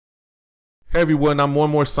Hey everyone, I'm One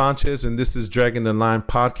More Sanchez, and this is Dragging the Line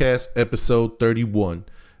Podcast, episode 31.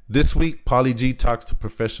 This week, Pauly G talks to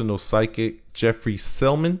professional psychic Jeffery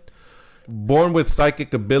Seelman. Born with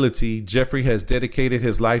psychic ability, Jeffery has dedicated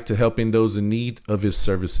his life to helping those in need of his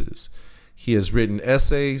services. He has written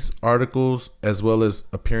essays, articles, as well as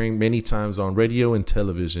appearing many times on radio and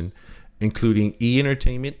television, including E!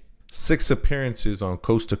 Entertainment, 6 appearances on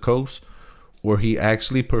Coast to Coast, where he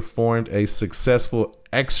actually performed a successful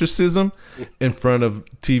exorcism in front of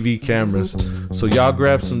TV cameras. So y'all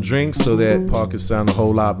grab some drinks so that Paul can sound a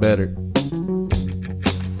whole lot better.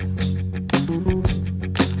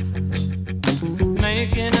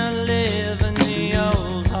 Making a living the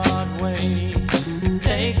old hard way,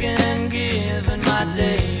 taking and giving my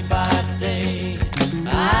day by day.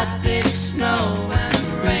 I did snow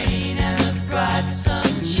and rain and the bright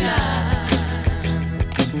sunshine.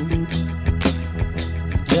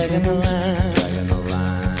 Dragging the line, dragging the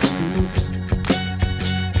line.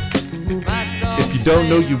 If you don't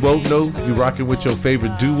know, you won't know. You're rocking with your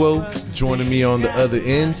favorite duo. Joining me on the other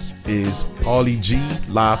end is Pauly G,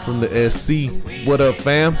 live from the SC. What up,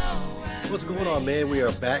 fam? What's going on, man? We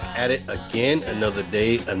are back at it again. Another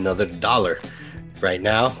day, another dollar. Right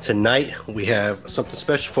now, tonight, we have something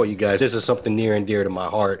special for you guys. This is something near and dear to my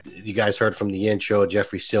heart. You guys heard from the intro,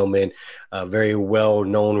 Jeffery Seelman, a very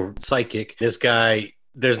well-known psychic. This guy,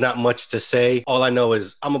 there's not much to say. All I know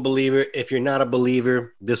is I'm a believer. If you're not a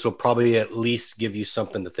believer, this will probably at least give you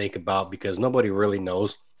something to think about because nobody really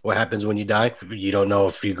knows what happens when you die. You don't know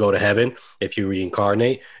if you go to heaven, if you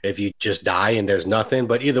reincarnate, if you just die and there's nothing.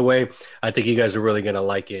 But either way, I think you guys are really going to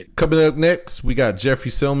like it. Coming up next, we got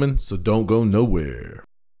Jeffery Seelman, so don't go nowhere.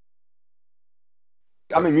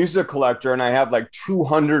 I'm a music collector and I have like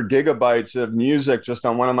 200 gigabytes of music just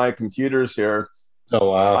on one of my computers here.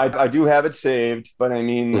 Oh, wow. I do have it saved, but I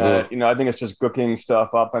mean, I think it's just cooking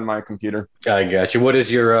stuff up on my computer. I got you. What is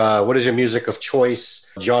your music of choice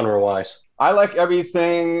genre-wise? I like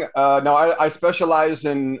everything. Now, I specialize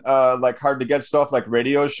in like hard to get stuff like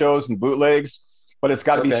radio shows and bootlegs, but it's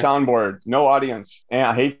got to be soundboard, no audience. And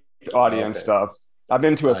I hate audience stuff. I've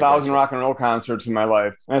been to 1,000 rock and roll concerts in my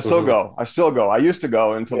life, and I still go. I used to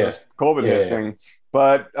go until this COVID hit thing.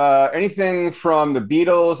 But anything from the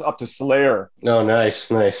Beatles up to Slayer. Oh, nice.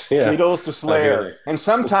 Yeah. Beatles to Slayer. And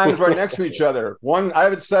sometimes right next to each other. I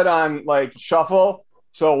have it set on like shuffle.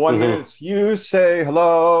 So 1 minute it's you say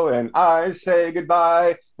hello and I say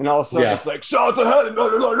goodbye. And all of a sudden it's like, shout the head.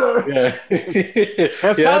 Yeah.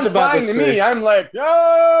 It sounds fine to me. I'm like,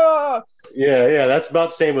 yeah. Yeah, that's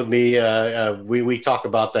about the same with me. We talk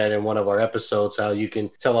about that in one of our episodes, how you can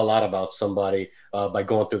tell a lot about somebody by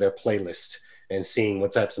going through their playlist and seeing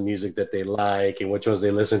what types of music that they like and which ones they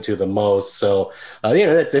listen to the most. So,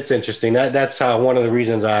 that's interesting. That's how one of the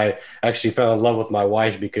reasons I actually fell in love with my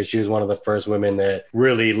wife, because she was one of the first women that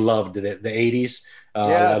really loved the 80s.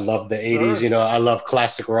 I love the 80s. Sure. I love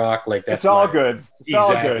classic rock. Like that's all good. It's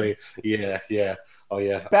all good. Yeah. Oh,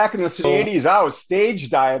 yeah. Back in the 80s, I was stage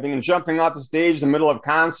diving and jumping off the stage in the middle of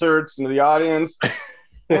concerts into the audience.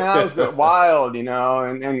 And I was wild,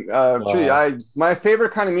 my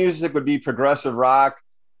favorite kind of music would be progressive rock.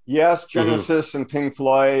 Yes, Genesis and Pink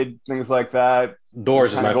Floyd, things like that.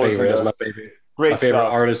 Doors is my favorite. That's my favorite. Great my favorite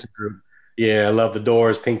stuff. Artist group. Yeah, I love the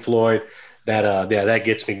Doors, Pink Floyd. That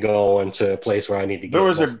gets me going to a place where I need to get. There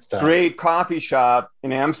was a great coffee shop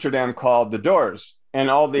in Amsterdam called The Doors. And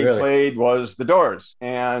all they played was The Doors.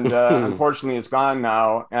 And unfortunately, it's gone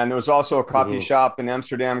now. And there was also a coffee shop in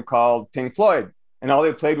Amsterdam called Pink Floyd. And all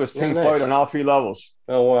they played was Pink Floyd on all 3 levels.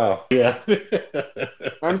 Oh, wow. Yeah.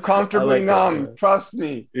 Uncomfortably numb. Trust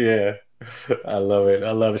me. Yeah. I love it.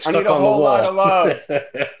 Stuck I need a whole lot of love.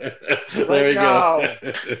 There you go.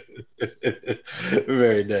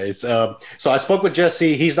 Very nice. So I spoke with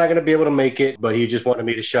Jesse. He's not going to be able to make it, but he just wanted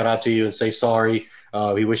me to shout out to you and say sorry.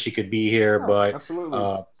 He wish he could be here, but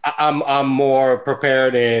absolutely. I'm more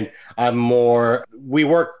prepared and we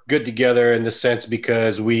work good together in the sense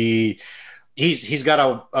because he's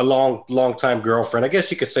got a long time girlfriend. I guess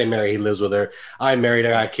you could say married. He lives with her. I'm married.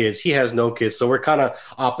 I got kids. He has no kids. So we're kind of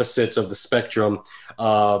opposites of the spectrum.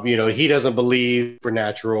 He doesn't believe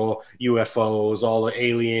supernatural, UFOs, all the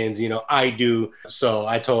aliens, I do. So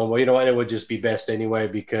I told him, well, you know what? It would just be best anyway,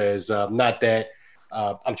 because not that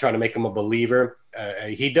I'm trying to make him a believer.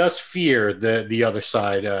 He does fear the other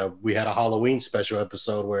side. We had a Halloween special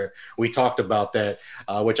episode where we talked about that,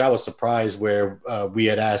 which I was surprised, where we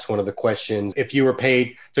had asked one of the questions, if you were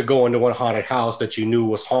paid to go into one haunted house that you knew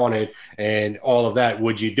was haunted and all of that,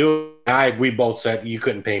 would you do it? We both said you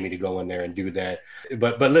couldn't pay me to go in there and do that.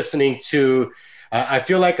 But listening to I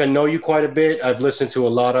feel like I know you quite a bit. I've listened to a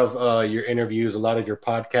lot of your interviews, a lot of your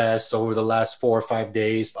podcasts over the last 4 or 5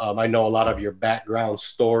 days. I know a lot of your background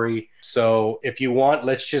story. So if you want,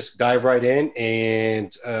 let's just dive right in.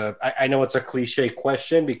 And I know it's a cliche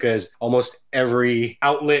question because almost every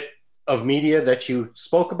outlet of media that you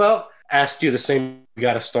spoke about asked you the same. You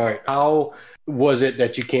got to start. How was it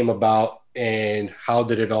that you came about, and how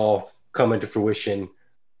did it all come into fruition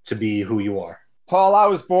to be who you are? Paul, I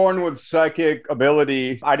was born with psychic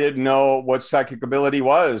ability. I didn't know what psychic ability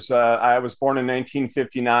was. I was born in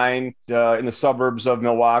 1959 in the suburbs of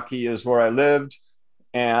Milwaukee is where I lived.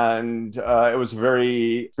 And it was a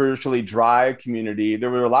very spiritually dry community. There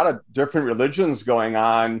were a lot of different religions going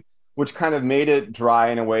on, which kind of made it dry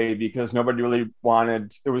in a way because nobody really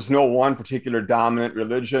wanted, there was no one particular dominant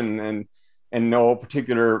religion and no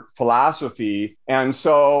particular philosophy. And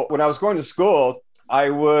so when I was going to school, I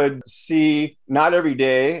would see, not every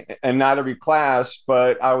day and not every class,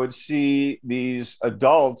 but I would see these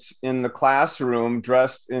adults in the classroom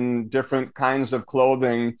dressed in different kinds of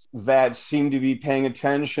clothing that seemed to be paying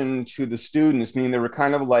attention to the students, meaning they were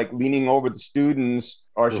kind of like leaning over the students,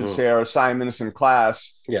 or I should say our assignments in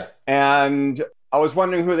class. Yeah. And I was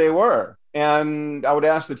wondering who they were. And I would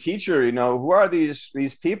ask the teacher, who are these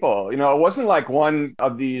people? It wasn't like one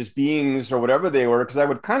of these beings or whatever they were, because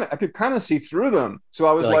I could kind of see through them. So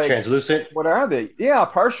I was like translucent. What are they? Yeah,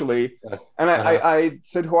 partially. And I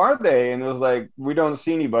said, who are they? And it was like, we don't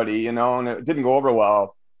see anybody, and it didn't go over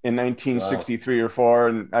well in 1963 or 4,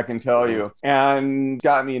 and I can tell you, and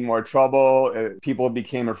got me in more trouble. People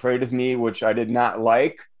became afraid of me, which I did not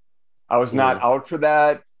like. I was not out for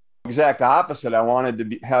that. Exact opposite. I wanted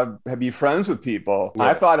to be friends with people. Yeah.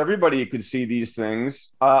 I thought everybody could see these things.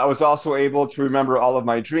 I was also able to remember all of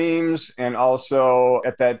my dreams. And also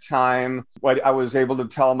at that time, I was able to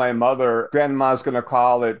tell my mother, Grandma's going to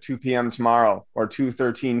call at 2 p.m. tomorrow or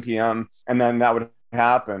 2:13 p.m. And then that would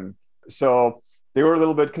happen. So they were a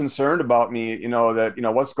little bit concerned about me, that,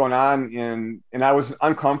 what's going on and I was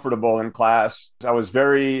uncomfortable in class.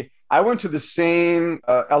 I went to the same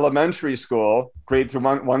elementary school, grade through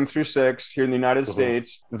 1 through 6 here in the United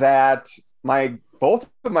States, that both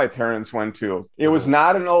of my parents went to. It was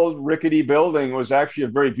not an old rickety building. It was actually a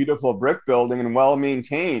very beautiful brick building and well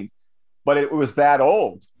maintained, but it was that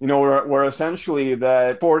old. We're essentially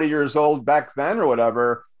that 40 years old back then or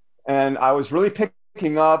whatever. And I was really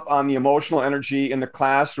picking up on the emotional energy in the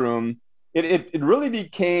classroom. It really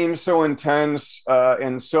became so intense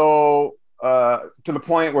and so to the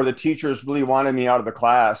point where the teachers really wanted me out of the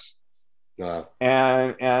class.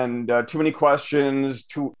 And too many questions.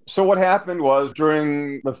 So what happened was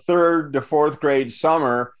during the 3rd to 4th grade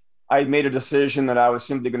summer, I made a decision that I was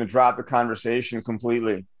simply going to drop the conversation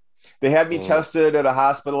completely. They had me tested at a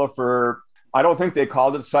hospital for, I don't think they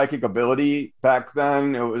called it psychic ability back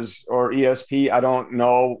then. It was, or ESP. I don't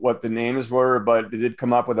know what the names were, but it did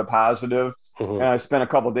come up with a positive. And I spent a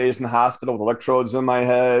couple of days in the hospital with electrodes in my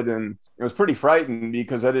head, and it was pretty frightening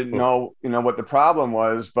because I didn't know, what the problem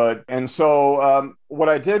was. And so what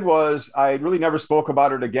I did was I really never spoke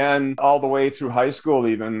about it again all the way through high school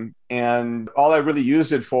even. And all I really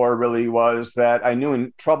used it for really was that I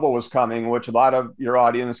knew trouble was coming, which a lot of your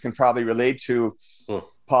audience can probably relate to,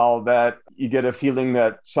 Paul, that you get a feeling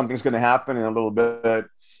that something's going to happen in a little bit.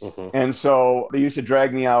 And so they used to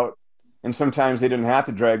drag me out. And sometimes they didn't have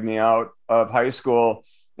to drag me out of high school.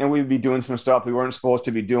 And we'd be doing some stuff we weren't supposed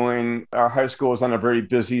to be doing. Our high school was on a very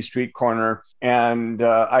busy street corner. And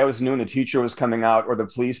I always knew when the teacher was coming out or the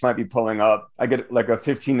police might be pulling up. I get like a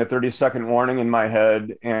 15 to 30 second warning in my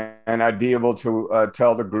head. And I'd be able to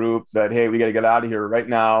tell the group that, hey, we got to get out of here right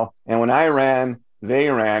now. And when I ran, they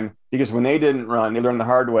ran. Because when they didn't run, they learned the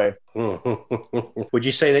hard way. Would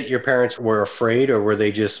you say that your parents were afraid, or were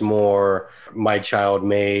they just more, my child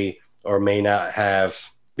may or may not have,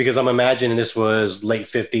 because I'm imagining this was late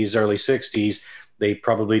 50s, early 60s. They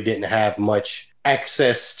probably didn't have much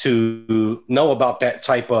access to know about that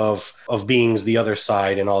type of beings, the other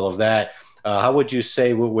side and all of that. How would you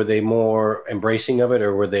say, were they more embracing of it,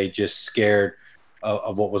 or were they just scared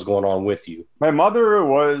of what was going on with you? My mother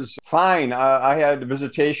was fine. I had a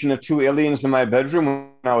visitation of 2 aliens in my bedroom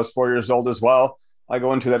when I was 4 years old as well. I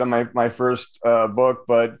go into that in my first book,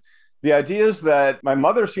 but the idea is that my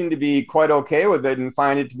mother seemed to be quite okay with it and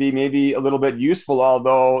find it to be maybe a little bit useful,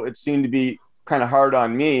 although it seemed to be kind of hard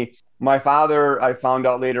on me. My father, I found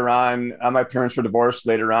out later on, my parents were divorced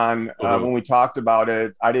later on. When we talked about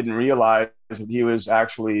it, I didn't realize that he was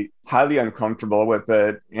actually highly uncomfortable with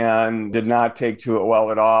it and did not take to it well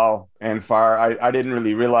at all. And I didn't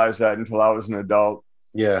really realize that until I was an adult.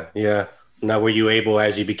 Yeah. Now, were you able,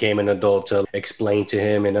 as you became an adult, to explain to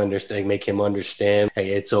him and understand, make him understand, hey,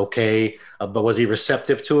 it's okay? But was he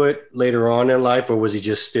receptive to it later on in life, or was he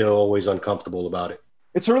just still always uncomfortable about it?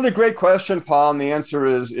 It's a really great question, Paul, and the answer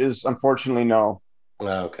is unfortunately no.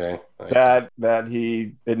 Okay. That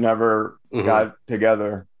it never got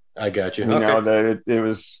together. I got you. You know, that it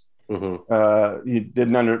was he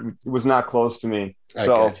it was not close to me. I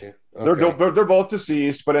got you. Okay. They're both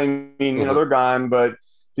deceased, but I mean, you know, they're gone. But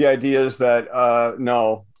the idea is that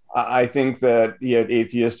no, I think that he had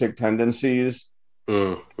atheistic tendencies,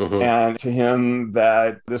 and to him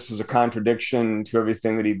that this was a contradiction to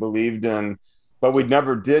everything that he believed in. But we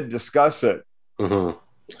never did discuss it.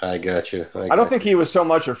 I got you. I don't think he was so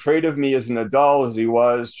much afraid of me as an adult as he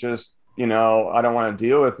was just, you know, I don't want to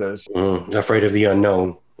deal with this. Afraid of the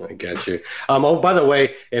unknown. I got you. Oh, by the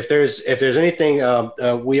way, if there's anything,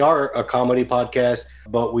 we are a comedy podcast,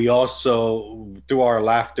 but we also, through our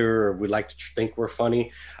laughter, we like to think we're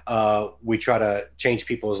funny. We try to change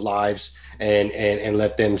people's lives and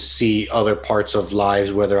let them see other parts of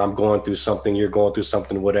lives, whether I'm going through something, you're going through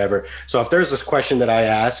something, whatever. So if there's this question that I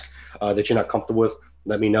ask that you're not comfortable with,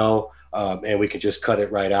 let me know. And we can just cut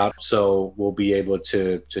it right out. So we'll be able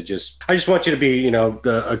to just, I just want you to be, you know,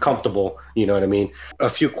 comfortable, you know what I mean? A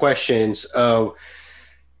few questions. Do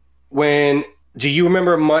you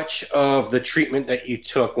remember much of the treatment that you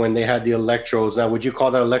took when they had the electrodes? Now, would you call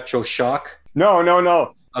that electroshock? No.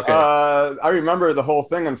 Okay. I remember the whole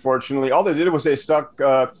thing, unfortunately. All they did was they stuck,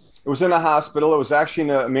 it was in a hospital. It was actually in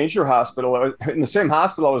a major hospital, in the same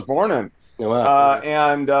hospital I was born in. Oh, wow.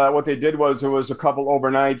 And what they did was, it was a couple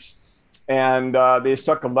overnights, and they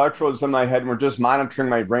stuck electrodes in my head and were just monitoring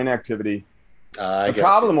my brain activity. The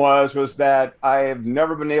problem was that I have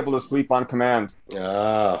never been able to sleep on command.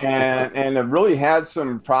 And I've really had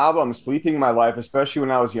some problems sleeping in my life, especially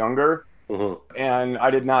when I was younger. And I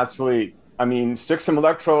did not sleep. I mean, stick some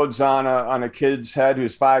electrodes on a kid's head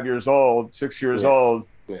who's 5 years old, 6 years old,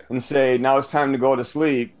 and say, now it's time to go to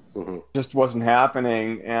sleep. Just wasn't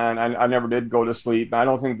happening. And I never did go to sleep. I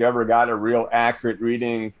don't think they ever got a real accurate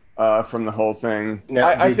reading from the whole thing. Now,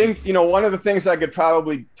 I think, you know, one of the things I could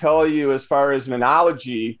probably tell you as far as an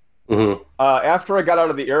analogy, after I got out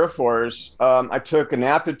of the Air Force, I took an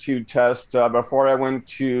aptitude test before I went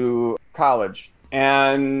to college.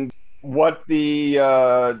 And what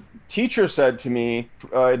the teacher said to me,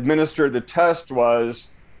 administered the test, was,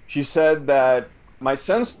 she said that my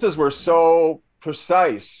senses were so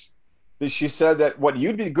precise that she said that what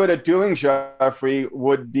you'd be good at doing, Jeffrey,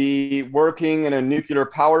 would be working in a nuclear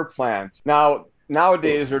power plant. Now,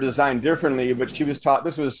 nowadays they're designed differently, but she was taught,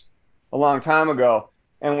 this was a long time ago.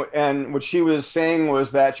 And what she was saying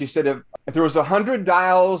was that she said if there was 100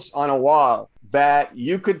 dials on a wall, that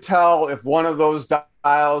you could tell if one of those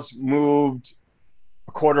dials moved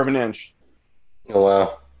a quarter of an inch. Oh,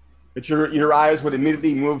 wow. That your eyes would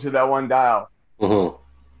immediately move to that one dial.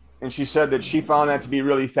 And she said that she found that to be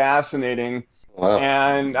really fascinating. Wow.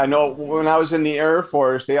 And I know when I was in the Air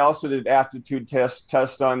Force, they also did aptitude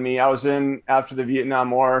test on me. I was in after the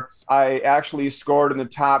Vietnam War. I actually scored in the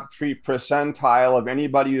top 3 percentile of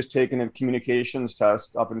anybody who's taken a communications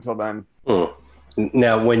test up until then.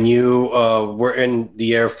 Now, when you were in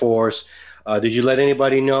the Air Force, did you let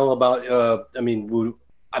anybody know about,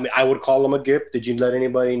 I would call them a gift. Did you let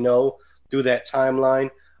anybody know through that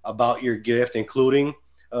timeline about your gift, including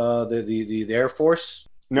the Air Force?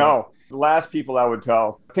 No, the last people I would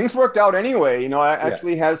tell. Things worked out anyway. You know, I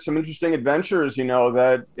actually had some interesting adventures, you know,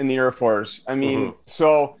 that in the Air Force. I mean,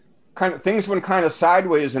 so kind of things went kind of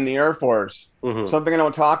sideways in the Air Force. Something I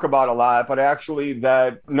don't talk about a lot, but actually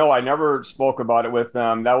I never spoke about it with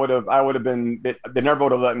them. I would have been, they never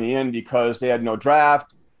would have let me in because they had no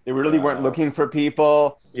draft. They really weren't looking for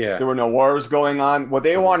people. There were no wars going on. What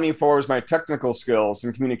they wanted me for was my technical skills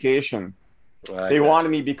and communication. They wanted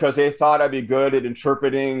me because they thought I'd be good at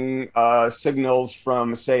interpreting signals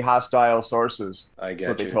from, say, hostile sources. I get That's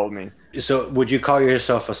what they told me. So would you call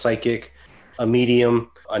yourself a psychic, a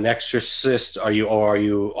medium, an exorcist? Are you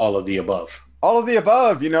all of the above? All of the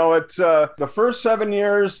above. You know, it's the first 7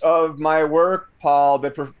 years of my work, Paul,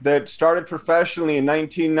 that started professionally in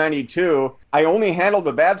 1992. I only handled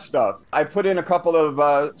the bad stuff. I put in a couple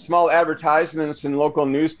of small advertisements in local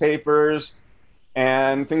newspapers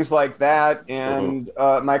and things like that. And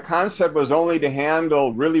my concept was only to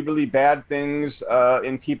handle really, really bad things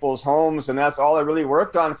in people's homes. And that's all I really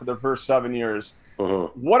worked on for the first 7 years.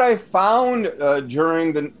 What I found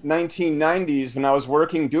during the 1990s when I was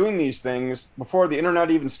doing these things, before the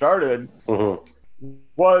internet even started,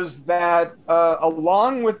 was that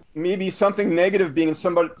along with maybe something negative being in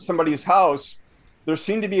somebody's house, there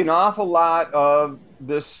seemed to be an awful lot of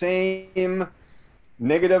the same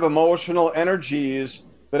negative emotional energies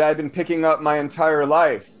that I've been picking up my entire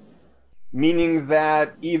life, meaning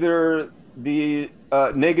that either the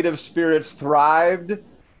negative spirits thrived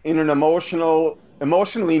in an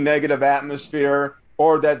emotionally negative atmosphere,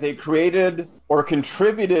 or that they created or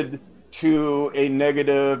contributed to a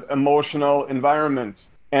negative emotional environment.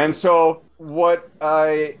 And so what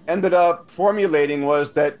I ended up formulating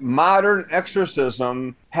was that modern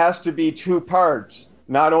exorcism has to be two parts.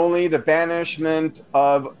 Not only the banishment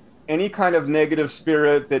of any kind of negative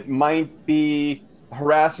spirit that might be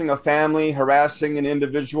harassing a family, harassing an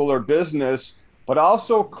individual or business, but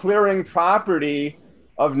also clearing property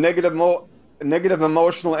of negative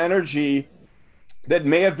emotional energy that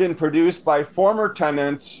may have been produced by former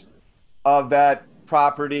tenants of that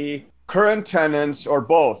property, current tenants, or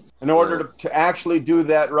both, in order to actually do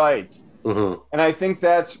that right. Mm-hmm. And I think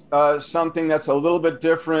that's something that's a little bit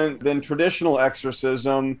different than traditional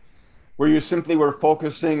exorcism, where you simply were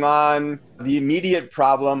focusing on the immediate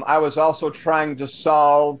problem. I was also trying to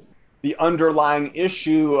solve the underlying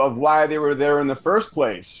issue of why they were there in the first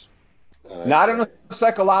place. Not on a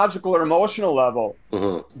psychological or emotional level,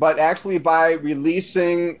 but actually by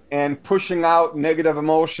releasing and pushing out negative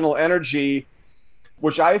emotional energy,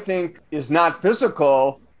 which I think is not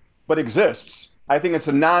physical, but exists. I think it's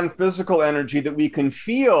a non-physical energy that we can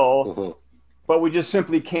feel, but we just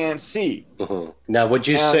simply can't see. Now, would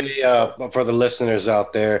you say, for the listeners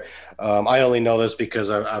out there, I only know this because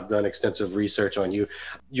I've done extensive research on you,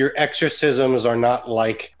 your exorcisms are not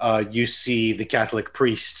like you see the Catholic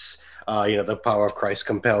priests, the power of Christ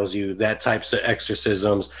compels you, that types of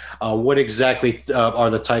exorcisms. What exactly are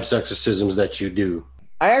the types of exorcisms that you do?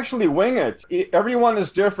 I actually wing it. Everyone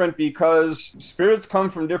is different because spirits come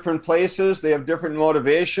from different places. They have different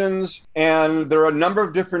motivations. And there are a number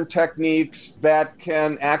of different techniques that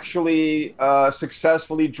can actually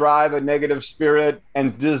successfully drive a negative spirit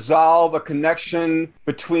and dissolve a connection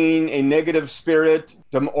between a negative spirit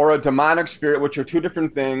or a demonic spirit, which are two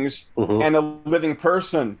different things, and a living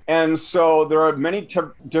person. And so there are many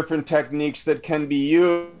different techniques that can be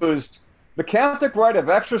used. The Catholic rite of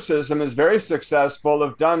exorcism is very successful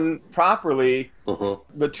if done properly.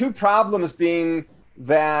 The two problems being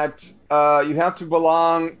that you have to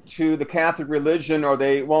belong to the Catholic religion or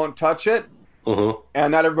they won't touch it.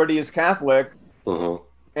 And not everybody is Catholic.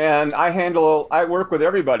 And I work with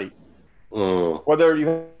everybody, whether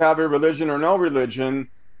you have a religion or no religion.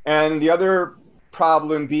 And the other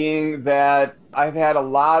problem being that I've had a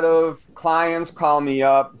lot of clients call me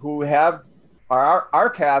up who are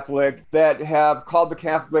Catholic, that have called the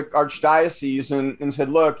Catholic Archdiocese and said,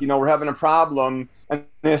 look, we're having a problem. And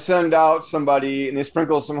they send out somebody and they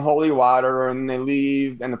sprinkle some holy water and they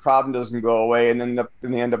leave and the problem doesn't go away. And then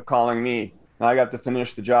they end up calling me. And I got to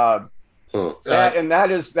finish the job.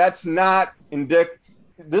 That's not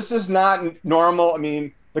this is not normal. I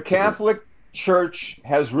mean, the Catholic Church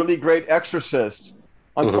has really great exorcists.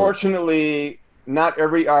 Unfortunately, not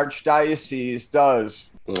every archdiocese does.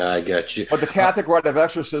 I get you. But the Catholic rite of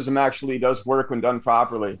exorcism actually does work when done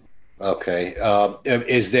properly. Okay.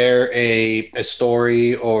 Is there a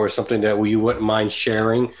story or something that you wouldn't mind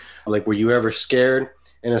sharing? Like, were you ever scared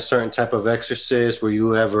in a certain type of exorcist? Were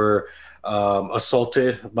you ever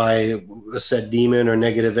assaulted by a said demon or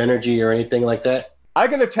negative energy or anything like that? I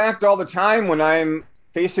get attacked all the time when I'm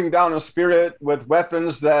facing down a spirit with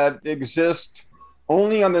weapons that exist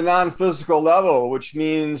only on the non-physical level, which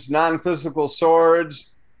means non-physical swords,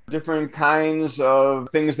 different kinds of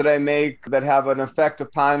things that I make that have an effect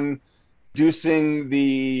upon reducing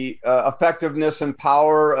the effectiveness and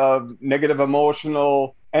power of negative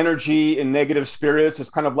emotional energy in negative spirits. It's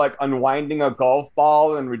kind of like unwinding a golf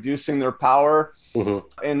ball and reducing their power.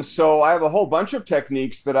 And so I have a whole bunch of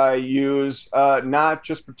techniques that I use, not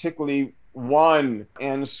just particularly one.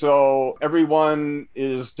 And so everyone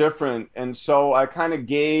is different. And so I kind of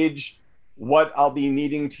gauge what I'll be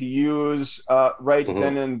needing to use right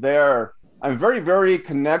then and there. I'm very, very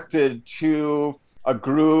connected to a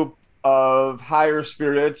group of higher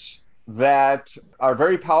spirits that are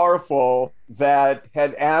very powerful, that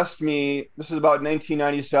had asked me, this is about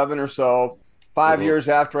 1997 or so, 5 years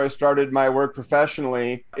after I started my work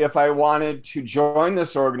professionally, if I wanted to join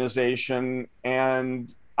this organization.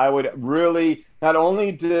 And I would really, not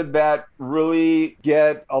only did that really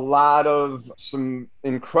get a lot of some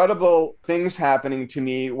incredible things happening to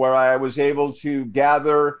me, where I was able to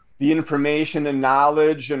gather the information and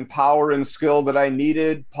knowledge and power and skill that I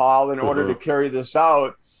needed, Paul, in order to carry this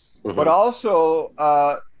out, but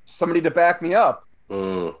also somebody to back me up.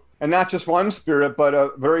 And not just one spirit, but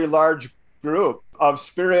a very large group. of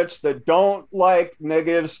spirits that don't like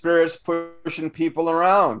negative spirits pushing people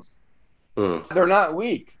around. They're not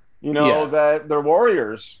weak, that they're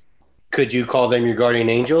warriors. Could you call them your guardian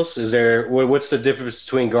angels? What's the difference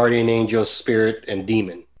between guardian angel, spirit, and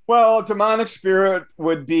demon? Well, demonic spirit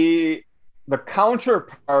would be the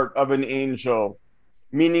counterpart of an angel,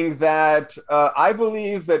 meaning that I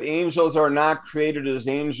believe that angels are not created as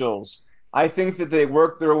angels. I think that they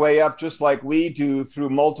work their way up just like we do through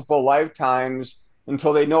multiple lifetimes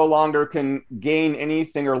until they no longer can gain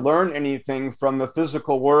anything or learn anything from the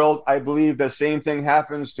physical world. I believe the same thing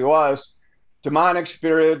happens to us. Demonic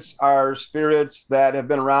spirits are spirits that have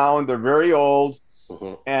been around. They're very old,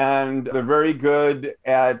 and they're very good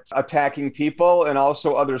at attacking people and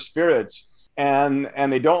also other spirits. And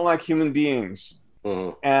they don't like human beings.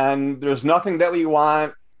 And there's nothing that we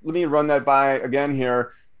want. Let me run that by again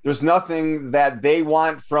here. There's nothing that they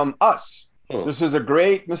want from us. This is a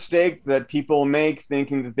great mistake that people make,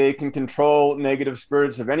 thinking that they can control negative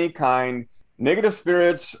spirits of any kind. Negative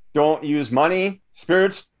spirits don't use money.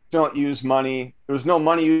 Spirits don't use money. There's no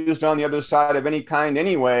money used on the other side of any kind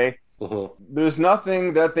anyway. There's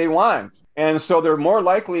nothing that they want. And so they're more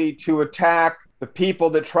likely to attack the people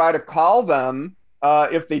that try to call them,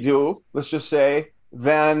 if they do, let's just say,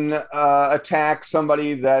 than attack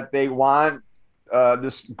somebody that they want,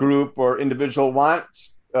 this group or individual wants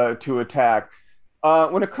to attack.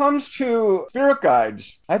 When it comes to spirit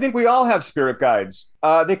guides, I think we all have spirit guides.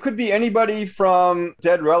 They could be anybody from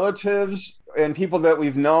dead relatives and people that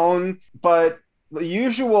we've known, but the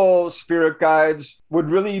usual spirit guides would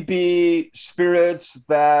really be spirits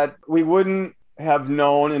that we wouldn't have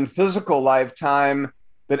known in physical lifetime,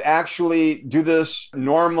 that actually do this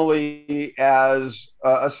normally as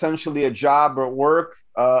essentially a job or work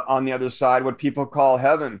on the other side, what people call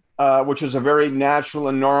heaven, which is a very natural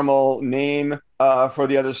and normal name for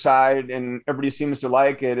the other side, and everybody seems to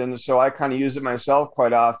like it. And so I kind of use it myself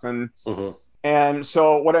quite often. And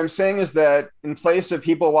so what I'm saying is that in place of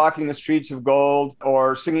people walking the streets of gold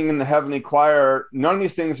or singing in the heavenly choir, none of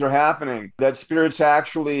these things are happening. That spirits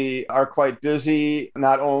actually are quite busy,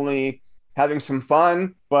 not only having some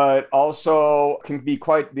fun, but also can be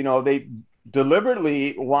quite, they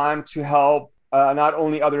deliberately want to help not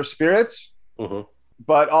only other spirits,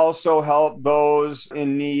 but also help those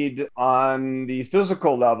in need on the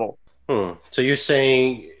physical level. So you're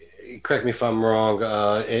saying, correct me if I'm wrong,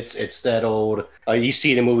 it's that old, you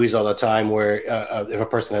see it in movies all the time where if a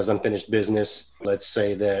person has unfinished business, let's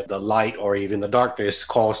say that the light or even the darkness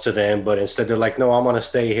calls to them, but instead they're like, no, I'm going to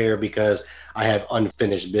stay here because I have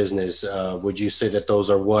unfinished business. Would you say that those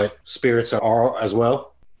are what spirits are as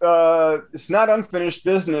well? It's not unfinished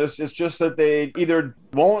business. It's just that they either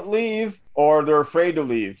won't leave or they're afraid to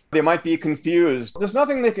leave. They might be confused. There's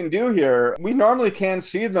nothing they can do here. We normally can't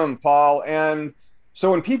see them, Paul. And so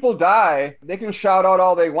when people die, they can shout out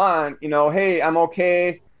all they want, hey, I'm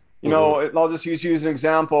okay. I'll just use you as an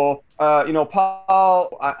example.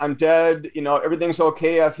 Paul, I'm dead. Everything's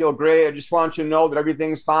okay. I feel great. I just want you to know that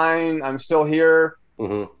everything's fine. I'm still here.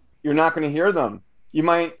 You're not going to hear them. You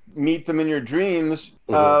might meet them in your dreams,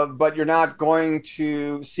 but you're not going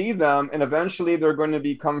to see them. And eventually they're going to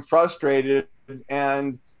become frustrated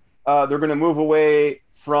and they're going to move away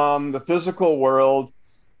from the physical world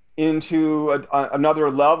into another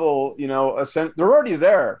level. They're already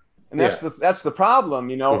there. And that's the problem,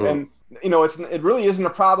 and it really isn't a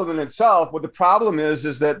problem in itself. What the problem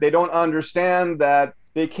is that they don't understand that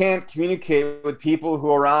they can't communicate with people who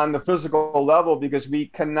are on the physical level because we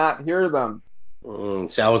cannot hear them.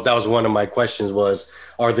 So that was one of my questions was,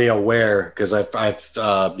 are they aware? Because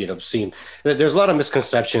I've seen that there's a lot of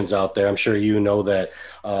misconceptions out there. I'm sure that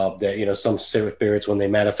some spirits, when they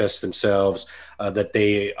manifest themselves, that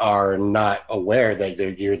they are not aware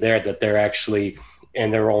that you're there, that they're actually in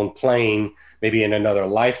their own plane, maybe in another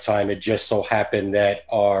lifetime. It just so happened that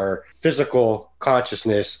our physical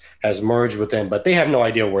consciousness has merged with them, but they have no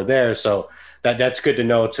idea we're there. So that's good to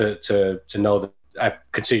know, to know that I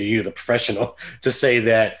consider you the professional to say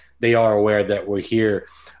that they are aware that we're here.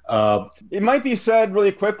 It might be said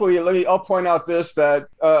really quickly, I'll point out this, that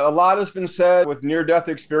a lot has been said with near-death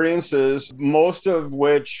experiences, most of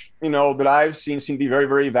which, that I've seen seem to be very,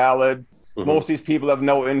 very valid. Most of these people have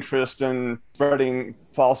no interest in spreading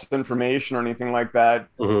false information or anything like that.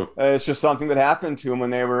 It's just something that happened to them when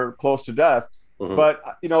they were close to death. But,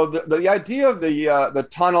 the idea of the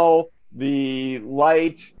tunnel, the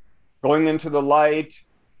light, going into the light,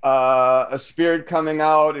 a spirit coming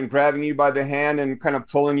out and grabbing you by the hand and kind of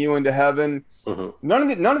pulling you into heaven.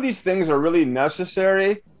 None of these things are really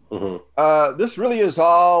necessary. This really is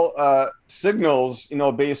all signals,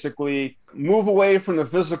 basically move away from the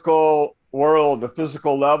physical world, the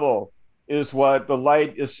physical level, is what the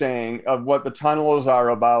light is saying, of what the tunnels are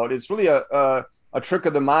about. It's really a trick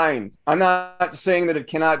of the mind. I'm not saying that it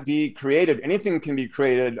cannot be created. Anything can be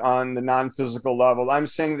created on the non-physical level. I'm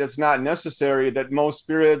saying that it's not necessary, that most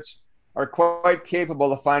spirits are quite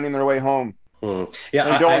capable of finding their way home. Yeah,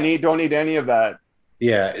 and don't need any of that.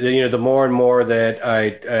 Yeah, the more and more that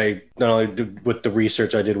I not only do with the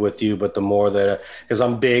research I did with you, but the more that, because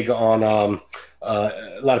I'm big on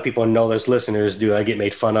a lot of people know this, listeners do, I get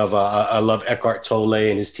made fun of. I love Eckhart Tolle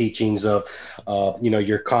and his teachings of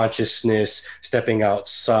your consciousness stepping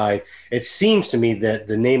outside. It seems to me that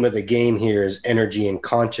the name of the game here is energy and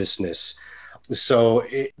consciousness. So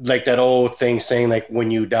like that old thing saying, like, when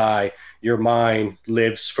you die, your mind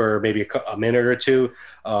lives for maybe a minute or two.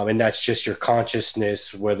 And that's just your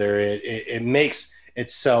consciousness, whether it makes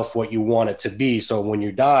itself what you want it to be. So when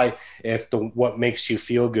you die, if what makes you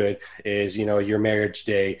feel good is, your marriage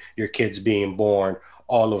day, your kids being born,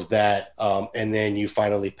 all of that, and then you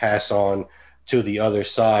finally pass on to the other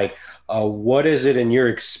side. What is it in your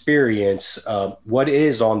experience? What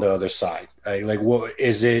is on the other side? Like, what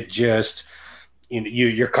is it? Just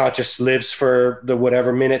your conscious lives for the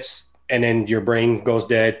whatever minutes, and then your brain goes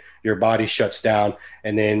dead, your body shuts down,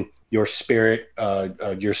 and then your spirit,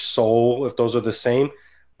 your soul, if those are the same,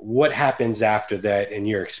 what happens after that in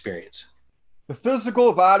your experience? The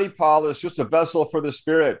physical body, Paul, is just a vessel for the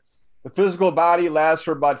spirit. The physical body lasts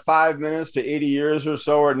for about 5 minutes to 80 years or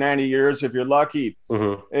so, or 90 years if you're lucky.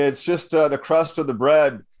 Mm-hmm. It's just the crust of the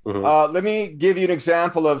bread. Mm-hmm. Let me give you an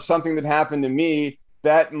example of something that happened to me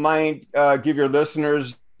that might give your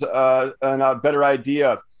listeners a better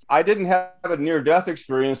idea. I didn't have a near-death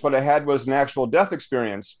experience. What I had was an actual death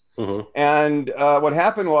experience. Mm-hmm. And what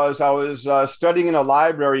happened was, I was studying in a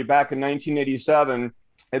library back in 1987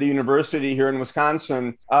 at a university here in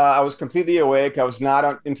Wisconsin. I was completely awake. I was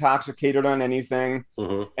not intoxicated on anything.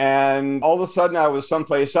 Mm-hmm. And all of a sudden, I was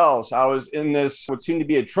someplace else. I was in this, what seemed to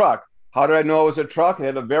be a truck. How did I know it was a truck? It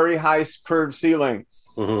had a very high curved ceiling.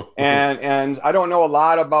 Mm-hmm. And I don't know a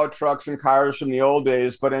lot about trucks and cars from the old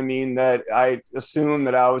days, but I mean that I assumed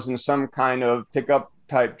that I was in some kind of pickup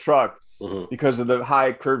type truck. Mm-hmm. because of the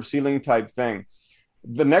high curved ceiling type thing.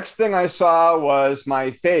 The next thing I saw was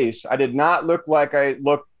my face. I did not look like I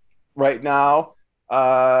look right now.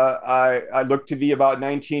 I looked to be about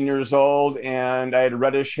 19 years old, and I had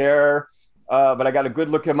reddish hair, but I got a good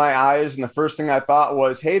look in my eyes. And the first thing I thought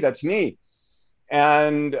was, hey, that's me.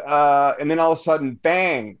 And then all of a sudden,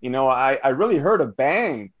 bang, I really heard a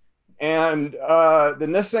bang. And the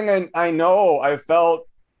next thing I know, I felt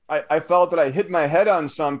that I hit my head on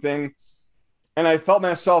something, and I felt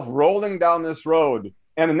myself rolling down this road.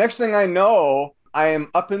 And the next thing I know, I am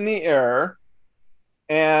up in the air,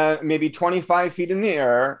 and maybe 25 feet in the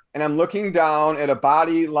air, and I'm looking down at a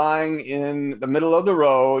body lying in the middle of the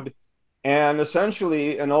road, and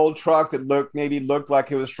essentially an old truck that looked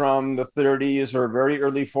like it was from the 30s or very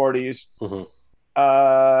early 40s. Mm-hmm.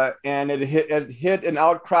 And it hit an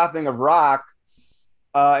outcropping of rock,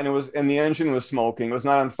 and the engine was smoking. It was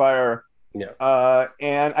not on fire. Yeah.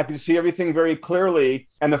 And I could see everything very clearly.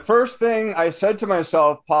 And the first thing I said to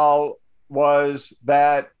myself, Paul, was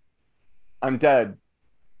that I'm dead.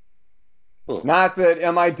 Not that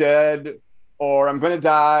am I dead, or I'm going to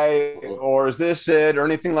die, or is this it, or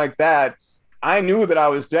anything like that. I knew that I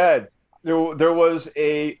was dead. There was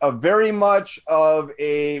a very much of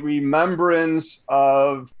a remembrance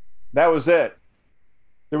of that was it.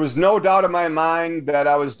 There was no doubt in my mind that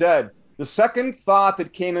I was dead. The second thought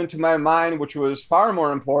that came into my mind, which was far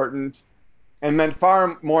more important and meant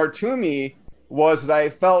far more to me, was that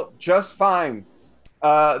I felt just fine.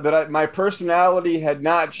 My personality had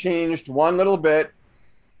not changed one little bit,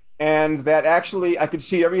 and that actually I could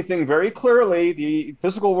see everything very clearly. The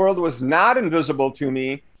physical world was not invisible to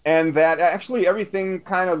me, and that actually everything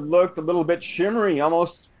kind of looked a little bit shimmery,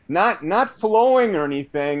 almost not flowing or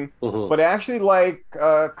anything, mm-hmm. but actually like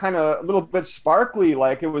kind of a little bit sparkly,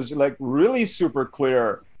 like it was like really super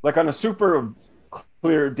clear, like on a super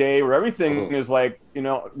clear day where everything mm-hmm. is like,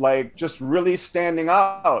 like just really standing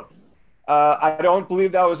out. I don't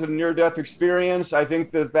believe that was a near-death experience. I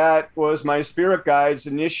think that was my spirit guides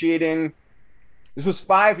initiating. This was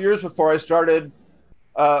 5 years before I started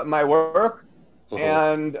my work.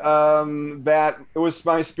 Mm-hmm. And that it was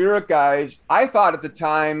my spirit guides, I thought at the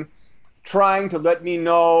time, trying to let me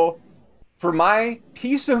know, for my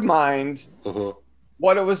peace of mind, mm-hmm.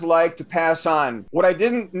 what it was like to pass on. What I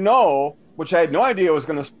didn't know, which I had no idea was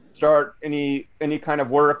going to start any kind of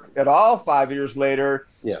work at all 5 years later,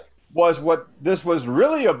 was what this was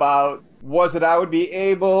really about, was that I would be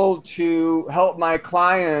able to help my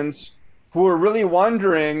clients who were really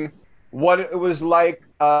wondering, what it was like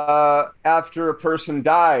after a person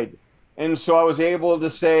died. And so I was able to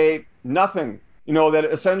say nothing, that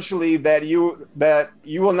essentially that you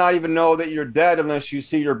will not even know that you're dead unless you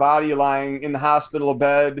see your body lying in the hospital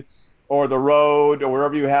bed or the road or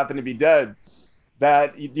wherever you happen to be dead,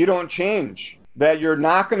 that you don't change, that you're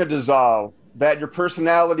not going to dissolve, that your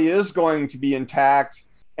personality is going to be intact.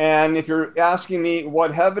 And if you're asking me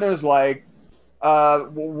what heaven is like,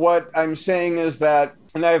 what I'm saying is that,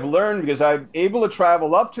 and I've learned because I'm able to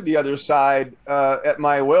travel up to the other side at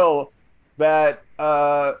my will, that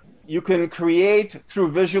you can create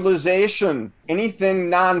through visualization anything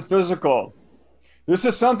non-physical. This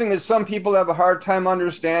is something that some people have a hard time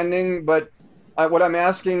understanding, but what I'm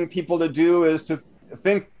asking people to do is to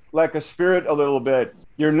think like a spirit a little bit.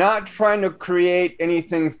 You're not trying to create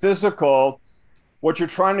anything physical. What you're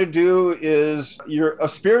trying to do is a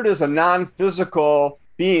spirit is a non-physical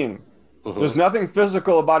being. There's nothing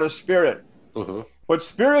physical about a spirit. But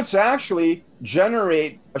spirits actually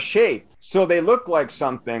generate a shape. So they look like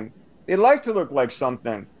something. They like to look like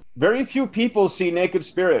something. Very few people see naked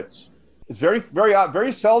spirits. It's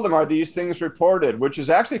very seldom are these things reported, which is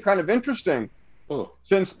actually kind of interesting.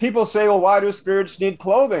 Since people say, well, why do spirits need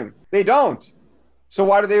clothing? They don't. So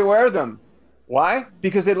why do they wear them? Why?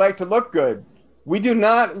 Because they like to look good. We do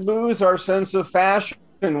not lose our sense of fashion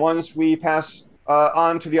once we pass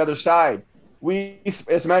on to the other side.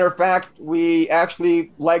 As a matter of fact, we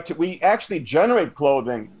actually generate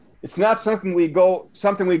clothing. It's not something we go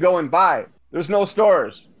and buy. There's no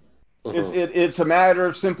stores. It's a matter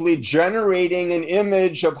of simply generating an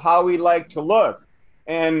image of how we like to look.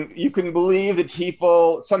 And you can believe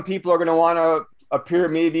that some people are going to want to appear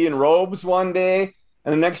maybe in robes one day,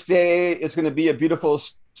 and the next day it's going to be a beautiful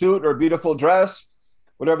suit or a beautiful dress,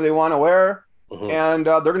 whatever they want to wear. And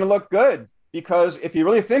they're going to look good. Because if you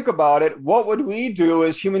really think about it, what would we do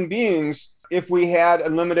as human beings if we had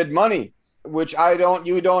unlimited money? Which I don't,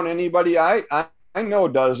 you don't, anybody I know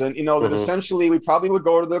doesn't. That essentially we probably would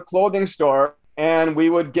go to the clothing store and we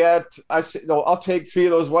would get, I'll take 3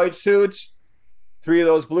 of those white suits, 3 of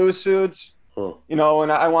those blue suits, and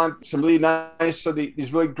I want some really nice,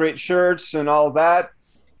 these really great shirts and all that.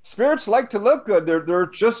 Spirits like to look good. They're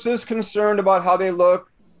just as concerned about how they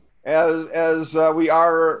look as we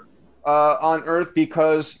are on earth,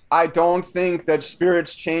 because I don't think that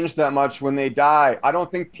spirits change that much when they die. I don't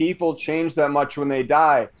think people change that much when they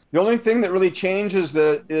die. The only thing that really changes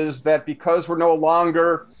is that because we're no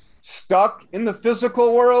longer stuck in the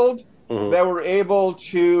physical world, that we're able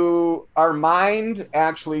to, our mind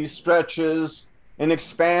actually stretches and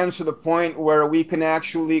expands to the point where we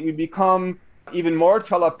become even more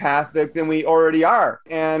telepathic than we already are.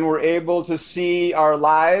 And we're able to see our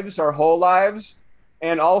whole lives,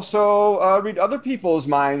 and also read other people's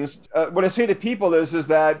minds. What I say to people is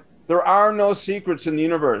that there are no secrets in the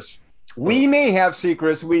universe. We may have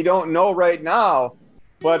secrets we don't know right now,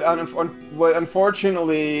 but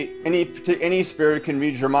unfortunately, any spirit can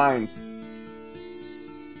read your mind.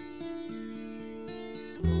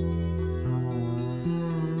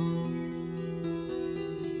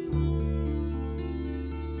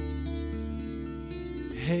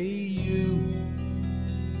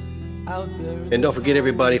 And don't forget,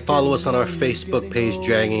 everybody, follow us on our Facebook page,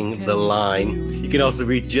 Dragging the Line. You can also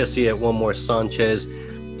reach Jesse at One More Sanchez.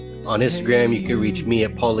 On Instagram, you can reach me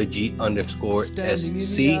at paulig_sc.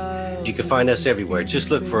 You can find us everywhere.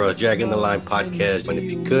 Just look for a Dragging the Line podcast. And if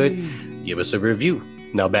you could, give us a review.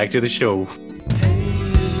 Now back to the show. Hey,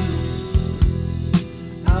 you,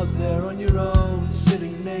 out there on your own,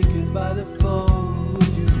 sitting naked by the phone, would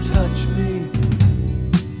you touch me?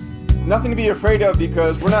 Nothing to be afraid of,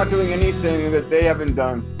 because we're not doing anything that they haven't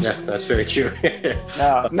done. Yeah, that's very true.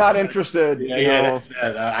 No, not interested.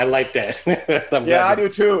 I like that. I do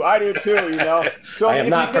too. So if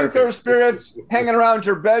you think there's spirits hanging around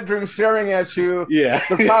your bedroom staring at you, they're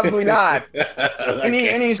probably not.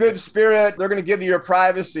 Any good spirit, they're going to give you your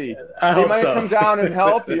privacy. They might come down and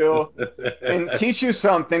help you and teach you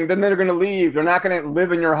something. Then they're going to leave. They're not going to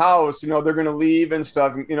live in your house. They're going to leave and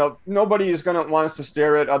stuff. Nobody is going to want us to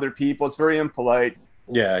stare at other people. It's very impolite.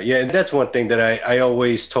 Yeah, and that's one thing that I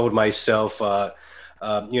always told myself. I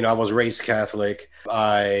was raised Catholic.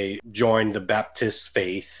 I joined the Baptist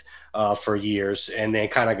faith for years, and then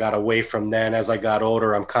kind of got away from that. And as I got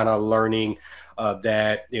older, I'm kind of learning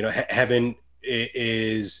that heaven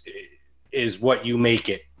is what you make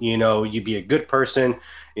it. You be a good person,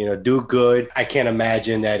 do good. I can't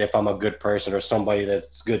imagine that if I'm a good person or somebody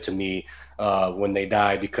that's good to me, when they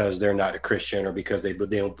die, because they're not a Christian or because they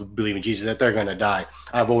don't believe in Jesus, that they're going to die.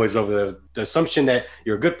 I've always over the assumption that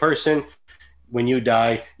you're a good person. When you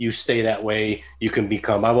die, you stay that way. You can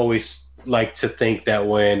become. I've always like to think that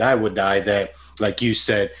when I would die, that, like you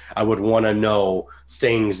said, I would want to know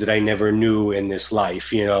things that I never knew in this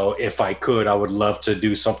life. You know, if I could, I would love to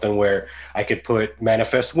do something where I could put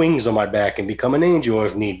manifest wings on my back and become an angel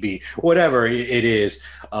if need be, whatever it is.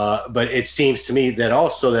 But it seems to me that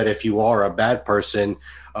also that if you are a bad person,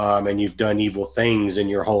 and you've done evil things in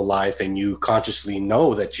your whole life and you consciously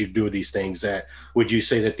know that you do these things, that would you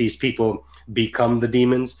say that these people become the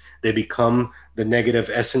demons? They become the negative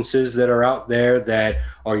essences that are out there that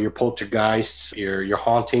are your poltergeists, your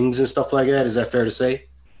hauntings and stuff like that. Is that fair to say?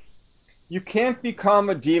 You can't become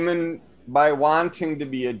a demon by wanting to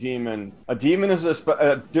be a demon. A demon is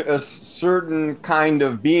a certain kind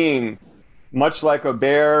of being, much like a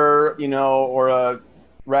bear, or a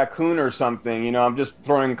raccoon or something. I'm just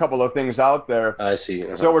throwing a couple of things out there. I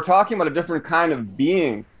see. So we're talking about a different kind of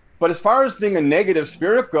being. But as far as being a negative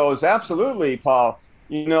spirit goes, absolutely, Paul.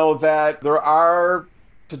 That there are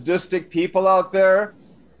sadistic people out there,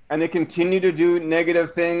 and they continue to do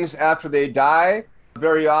negative things after they die.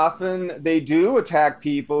 Very often they do attack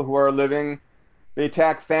people who are living. They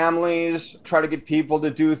attack families, try to get people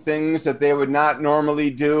to do things that they would not normally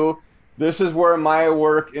do. This is where my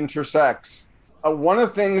work intersects. One of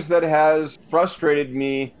the things that has frustrated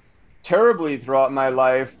me terribly throughout my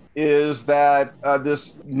life is that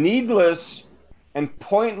this needless and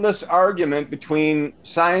pointless argument between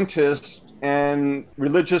scientists and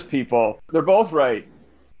religious people. They're both right.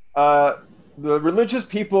 The religious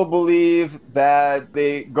people believe that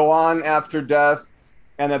they go on after death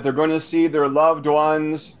and that they're going to see their loved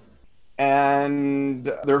ones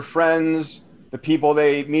and their friends, the people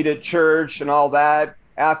they meet at church and all that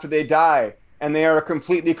after they die. And they are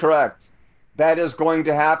completely correct. That is going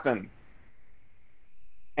to happen.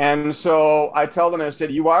 And so I tell them, I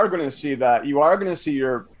said, you are going to see that. You are going to see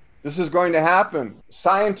this is going to happen.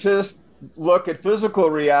 Scientists look at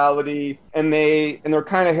physical reality and they're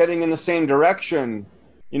kind of heading in the same direction,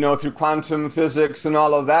 through quantum physics and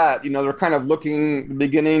all of that. They're kind of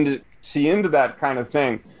beginning to see into that kind of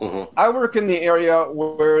thing. Mm-hmm. I work in the area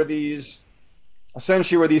where these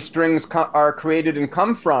strings are created and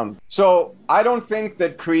come from. So I don't think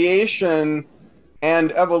that creation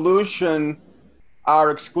and evolution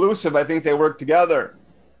are exclusive. I think they work together.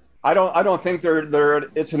 I don't think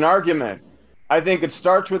it's an argument. I think it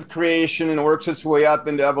starts with creation and works its way up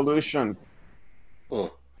into evolution.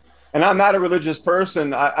 Mm. And I'm not a religious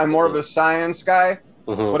person. I'm more of a science guy.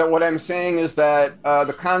 Mm-hmm. What I'm saying is that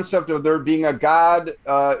the concept of there being a God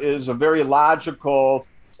is a very logical,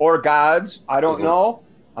 or gods, I don't know.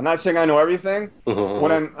 I'm not saying I know everything. Mm-hmm.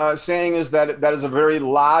 What I'm saying is that is a very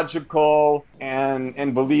logical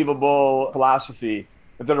and believable philosophy.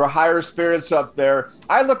 If there are higher spirits up there,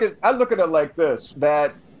 I look at it like this: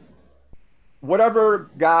 that whatever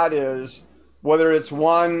God is, whether it's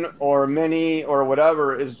one or many or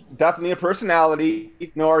whatever, is definitely a personality.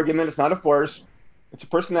 No argument. It's not a force. It's a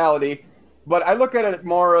personality. But I look at it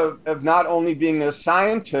more of not only being a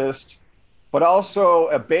scientist, but also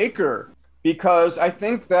a baker. Because I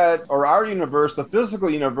think that, our universe, the physical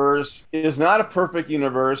universe, is not a perfect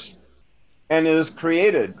universe and is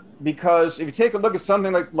created. Because if you take a look at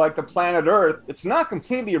something like the planet Earth, it's not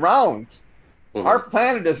completely round. Mm-hmm. Our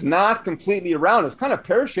planet is not completely round. It's kind of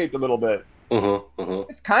pear-shaped a little bit. Mm-hmm. Mm-hmm.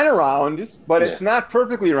 It's kind of round, but it's not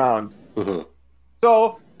perfectly round. Mm-hmm.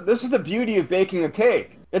 So this is the beauty of baking a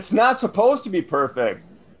cake. It's not supposed to be perfect.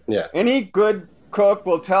 Yeah. Any good cook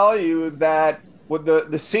will tell you that with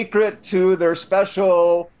the secret to their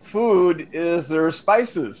special food is their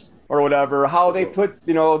spices or whatever, how they put,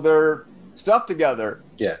 their stuff together.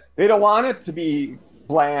 Yeah. They don't want it to be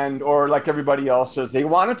bland or like everybody else says. They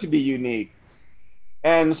want it to be unique.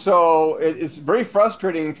 And so it's very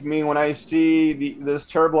frustrating for me when I see this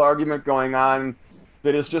terrible argument going on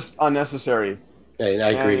that is just unnecessary. Yeah,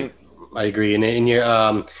 I agree. And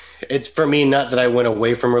you're, it's for me, not that I went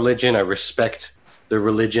away from religion. I respect their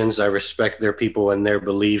religions. I respect their people and their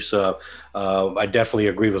beliefs. I definitely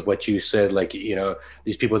agree with what you said. Like,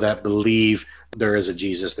 these people that believe there is a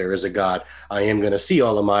Jesus, there is a God. I am going to see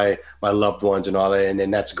all of my loved ones and all that.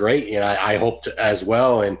 And that's great. And I hope to as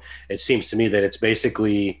well. And it seems to me that it's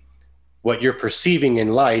basically what you're perceiving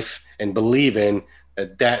in life and believe in,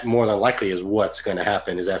 that more than likely is what's going to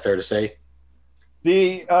happen. Is that fair to say?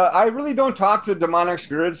 I really don't talk to demonic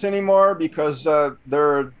spirits anymore because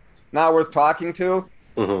they're not worth talking to.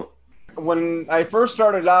 Mm-hmm. When I first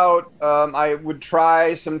started out, I would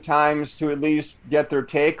try sometimes to at least get their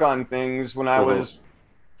take on things when I was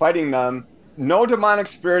fighting them. No demonic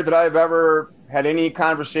spirit that I've ever had any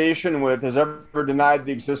conversation with has ever denied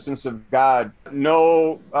the existence of God.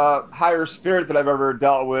 No higher spirit that I've ever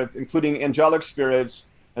dealt with, including angelic spirits,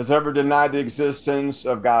 has ever denied the existence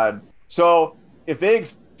of God. So if they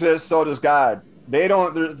exist, so does God. They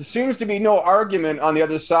don't. There seems to be no argument on the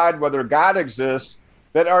other side whether God exists.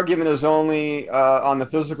 That argument is only on the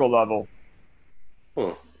physical level.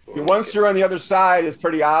 Once you're on the other side, it's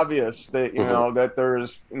pretty obvious that that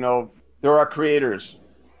there are creators,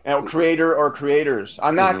 creator or creators.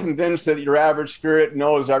 I'm not convinced that your average spirit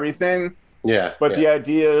knows everything. Yeah. But the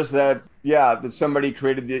idea is that that somebody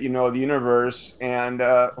created the the universe, and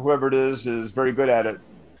whoever it is very good at it.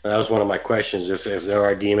 That was one of my questions. If there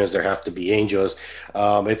are demons, there have to be angels.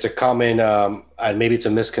 It's a common, maybe it's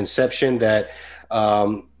a misconception that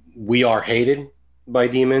we are hated by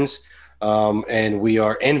demons and we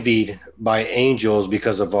are envied by angels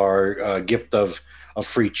because of our gift of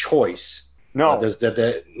free choice. No.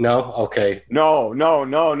 No? Okay.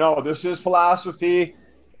 No. This is philosophy.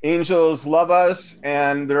 Angels love us,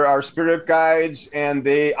 and they're our spirit guides, and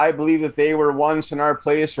I believe that they were once in our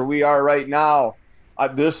place where we are right now.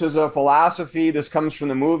 This is a philosophy. This comes from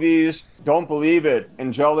the movies. Don't believe it.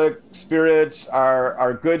 Angelic spirits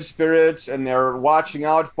are good spirits, and they're watching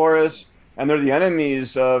out for us, and they're the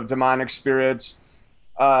enemies of demonic spirits.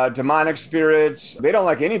 Demonic spirits, they don't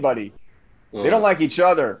like anybody. They don't like each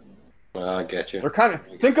other. I get you. They're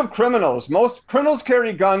think of criminals. Most criminals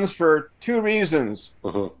carry guns for two reasons.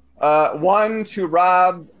 One, to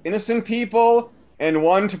rob innocent people, and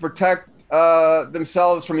one, to protect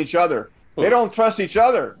themselves from each other. They don't trust each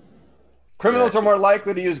other. Criminals are more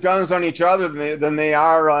likely to use guns on each other than they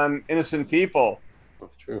are on innocent people.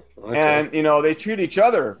 That's true. Okay. And, they treat each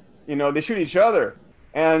other. They shoot each other.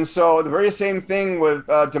 And so the very same thing with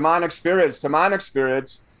demonic spirits. Demonic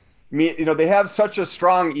spirits, they have such a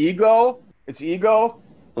strong ego. It's ego.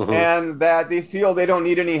 And that they feel they don't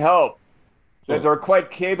need any help. That they're quite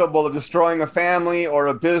capable of destroying a family or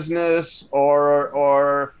a business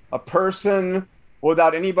or a person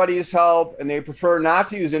without anybody's help, and they prefer not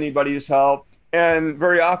to use anybody's help. And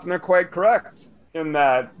very often they're quite correct in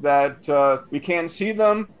that we can't see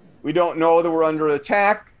them. We don't know that we're under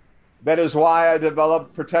attack. That is why I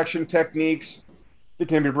developed protection techniques that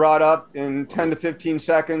can be brought up in 10 to 15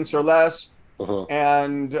 seconds or less,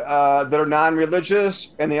 and that are non-religious,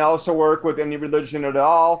 and they also work with any religion at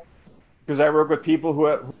all, because I work with people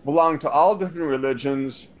who belong to all different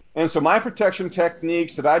religions. And so my protection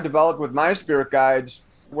techniques that I developed with my spirit guides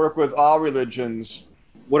work with all religions.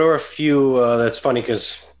 What are a few, that's funny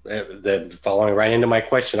because following right into my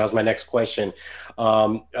question, that was my next question.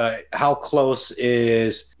 How close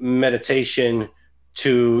is meditation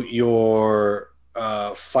to your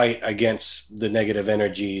fight against the negative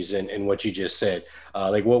energies and what you just said?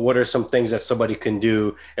 What are some things that somebody can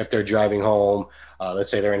do if they're driving home?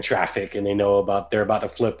 Let's say they're in traffic and they're about to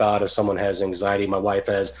flip out if someone has anxiety. My wife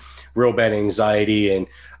has real bad anxiety, and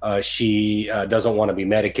she doesn't want to be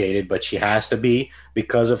medicated, but she has to be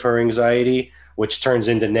because of her anxiety, which turns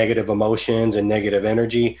into negative emotions and negative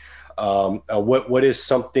energy. What is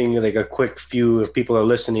something like a quick few, if people are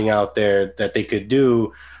listening out there, that they could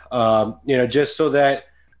do, just so that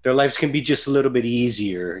their lives can be just a little bit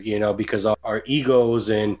easier, because our egos,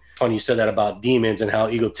 and funny you said that about demons and how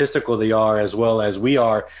egotistical they are, as well as we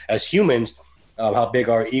are as humans, how big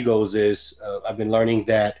our egos is. I've been learning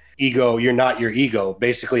that you're not your ego.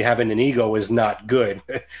 Basically, having an ego is not good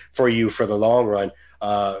for you for the long run.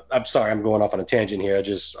 I'm sorry, I'm going off on a tangent here. I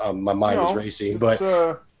just, my mind is racing, but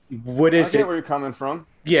what is I get where you're coming from.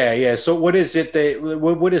 Yeah. So what is it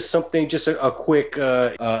what is something, just a quick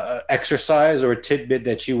exercise or a tidbit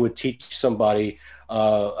that you would teach somebody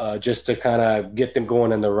just to kind of get them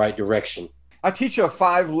going in the right direction? I teach a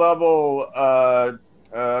 5-level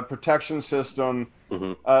protection system.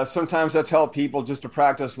 Sometimes I tell people just to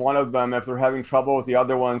practice one of them if they're having trouble with the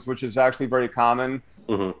other ones, which is actually very common.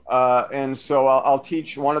 And so I'll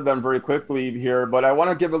teach one of them very quickly here, but I want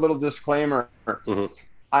to give a little disclaimer.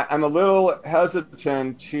 I'm a little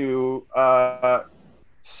hesitant to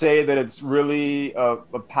say that it's really a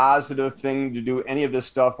positive thing to do any of this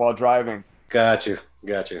stuff while driving. Got you.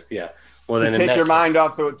 Yeah. Well, then take your mind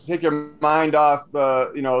off the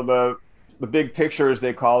the big picture, as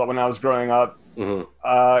they call it, when I was growing up,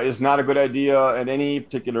 is not a good idea in any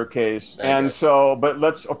particular case. But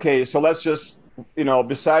let's just,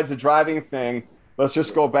 besides the driving thing, let's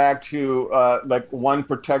just go back to one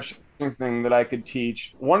protection thing that I could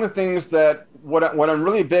teach. One of the things that what I'm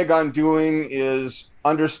really big on doing is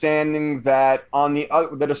understanding that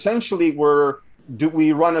that essentially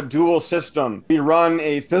we run a dual system. We run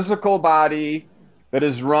a physical body that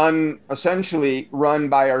is essentially run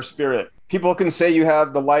by our spirit. People can say you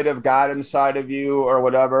have the light of God inside of you or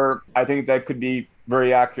whatever. I think that could be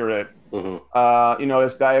very accurate. I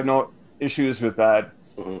have no issues with that.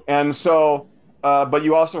 And so, but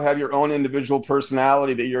you also have your own individual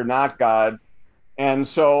personality that you're not God. And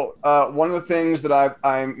so one of the things that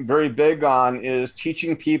I'm very big on is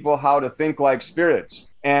teaching people how to think like spirits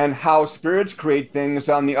and how spirits create things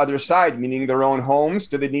on the other side, meaning their own homes.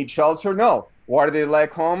 Do they need shelter? No. Why do they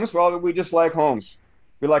like homes? Well, we just like homes.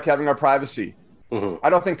 We like having our privacy. I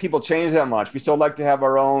don't think people change that much. We still like to have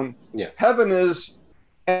our own. Yeah. Heaven is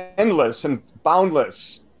endless and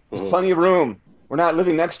boundless. There's plenty of room. We're not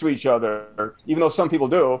living next to each other, even though some people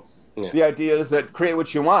do. Yeah. The idea is that create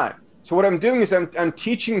what you want. So what I'm doing is I'm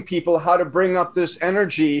teaching people how to bring up this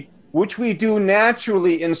energy, which we do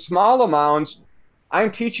naturally in small amounts.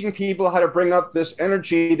 I'm teaching people how to bring up this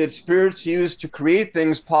energy that spirits use to create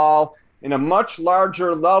things, Paul, in a much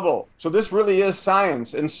larger level. So this really is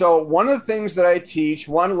science. And so one of the things that I teach,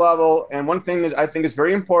 one level, and one thing that I think is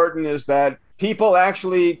very important is that people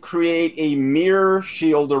actually create a mirror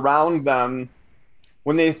shield around them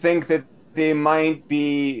when they think that they might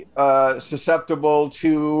be susceptible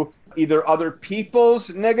to either other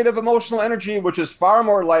people's negative emotional energy, which is far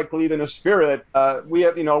more likely than a spirit. We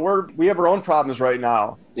have our own problems right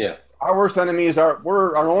now. Yeah. Our worst enemies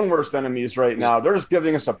we're our own worst enemies right now. They're just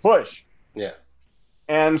giving us a push. Yeah.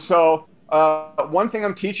 And so one thing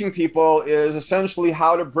I'm teaching people is essentially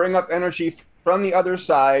how to bring up energy from the other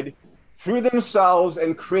side through themselves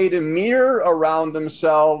and create a mirror around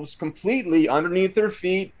themselves completely underneath their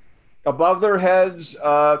feet, above their heads,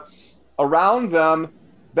 around them,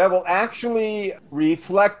 that will actually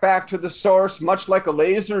reflect back to the source, much like a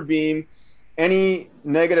laser beam, any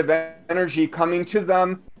negative energy coming to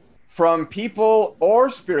them from people or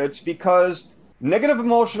spirits, because negative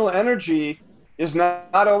emotional energy is not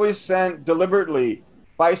always sent deliberately.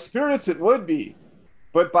 By spirits, it would be.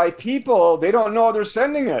 But by people, they don't know they're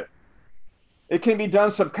sending it. It can be done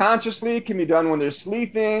subconsciously. It can be done when they're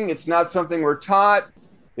sleeping. It's not something we're taught.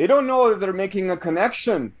 They don't know that they're making a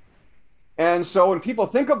connection. And so when people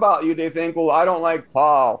think about you, they think, well, I don't like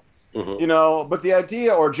Paul, but the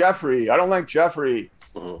idea, or Jeffrey, I don't like Jeffrey.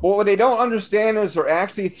 But what they don't understand is they're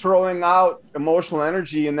actually throwing out emotional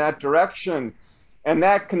energy in that direction. And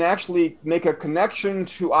that can actually make a connection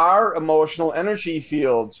to our emotional energy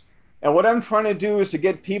fields. And what I'm trying to do is to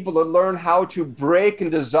get people to learn how to break and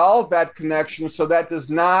dissolve that connection so that does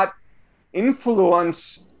not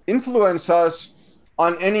influence us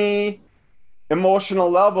on any emotional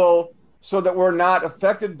level, so that we're not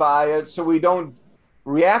affected by it, so we don't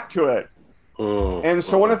react to it. And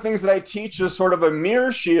so one of the things that I teach is sort of a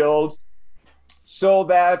mirror shield, so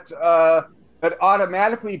that that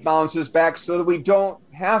automatically bounces back, so that we don't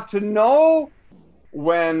have to know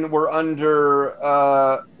when we're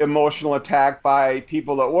under emotional attack by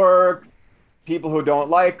people at work, people who don't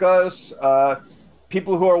like us,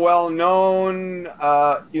 people who are well known.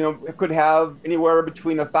 It could have anywhere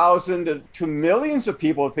between 1,000 to millions of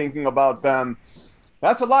people thinking about them.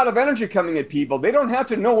 That's a lot of energy coming at people. They don't have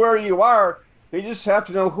to know where you are. They just have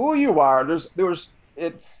to know who you are. There's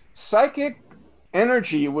psychic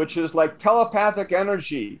energy, which is like telepathic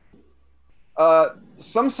energy.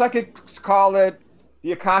 Some psychics call it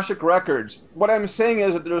the Akashic Records. What I'm saying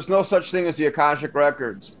is that there's no such thing as the Akashic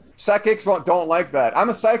Records. Psychics don't like that. I'm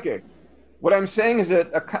a psychic. What I'm saying is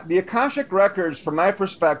that the Akashic Records, from my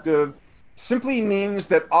perspective, simply means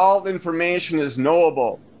that all information is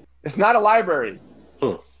knowable. It's not a library.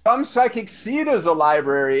 Some psychics see it as a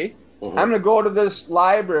library. I'm going to go to this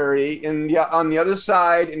library on the other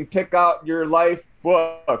side and pick out your life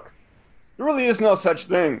book. There really is no such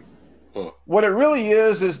thing. What it really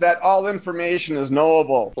is that all information is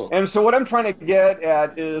knowable. And so what I'm trying to get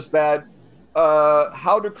at is that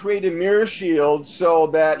how to create a mirror shield so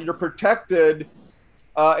that you're protected,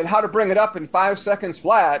 and how to bring it up in 5 seconds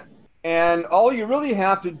flat. And all you really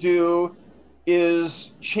have to do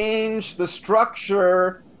is change the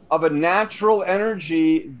structure of a natural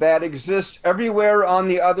energy that exists everywhere on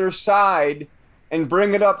the other side and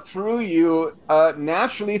bring it up through you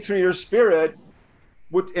naturally through your spirit.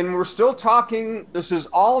 And we're still talking, this is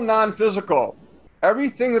all non-physical.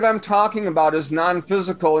 Everything that I'm talking about is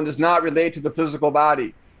non-physical and does not relate to the physical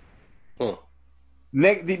body.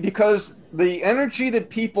 Because the energy that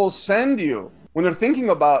people send you when they're thinking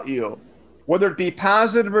about you, whether it be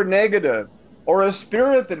positive or negative, or a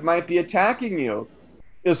spirit that might be attacking you,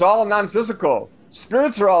 is all non-physical.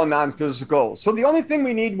 Spirits are all non-physical. So the only thing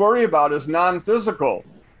we need to worry about is non-physical.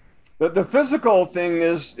 The physical thing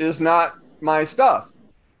is not my stuff.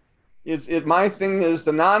 My thing is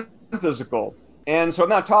the non-physical. And so I'm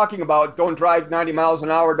not talking about don't drive 90 miles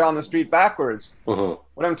an hour down the street backwards. What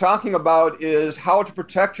I'm talking about is how to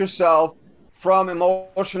protect yourself from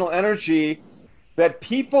emotional energy that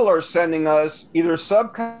people are sending us either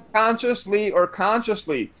subconsciously or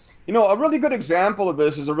consciously. You know, a really good example of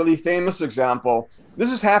this is a really famous example. This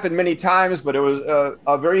has happened many times, but it was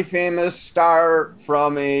a very famous star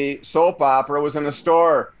from a soap opera was in a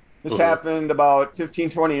store. This happened about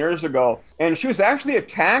 15, 20 years ago. And she was actually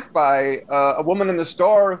attacked by a woman in the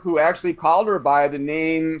store who actually called her by the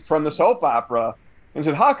name from the soap opera and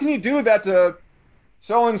said, "How can you do that to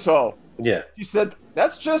so-and-so?" Yeah. She said,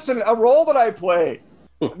 "That's just a role that I play.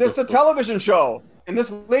 This is a television show." And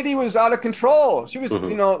this lady was out of control. She was, to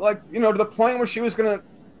the point where she was going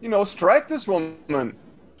to, strike this woman.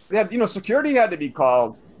 They had, security had to be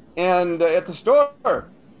called, and at the store. And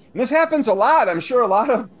this happens a lot. I'm sure a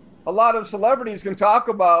lot of celebrities can talk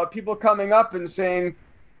about people coming up and saying,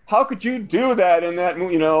 "How could you do that in that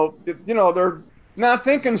movie?" They're not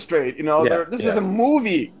thinking straight. This is a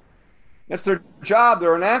movie. That's their job.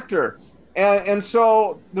 They're an actor. And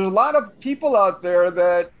so there's a lot of people out there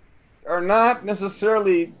that are not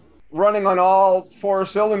necessarily running on all four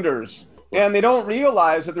cylinders. And they don't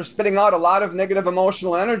realize that they're spitting out a lot of negative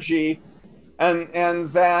emotional energy and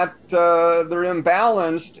that they're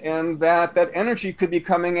imbalanced, and that energy could be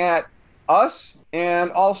coming at us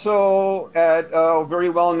and also at very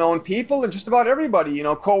well-known people and just about everybody.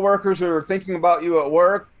 Coworkers who are thinking about you at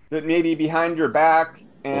work that may be behind your back,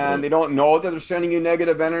 and they don't know that they're sending you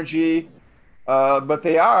negative energy. But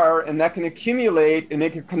they are, and that can accumulate and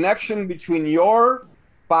make a connection between your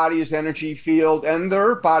body's energy field and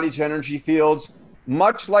their body's energy fields,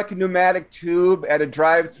 much like a pneumatic tube at a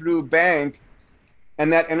drive-through bank,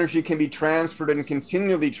 and that energy can be transferred and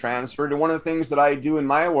continually transferred. And one of the things that I do in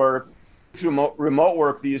my work, through remote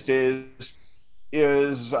work these days,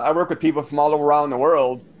 is I work with people from all around the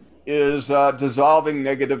world, is dissolving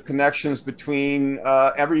negative connections between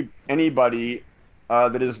anybody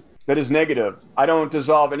that is negative. I don't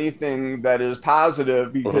dissolve anything that is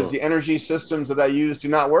positive, because the energy systems that I use do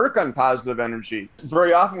not work on positive energy.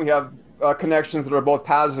 Very often we have connections that are both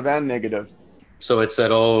positive and negative. So it's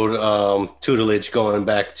that old tutelage going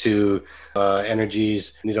back to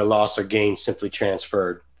energies neither lost or gained, simply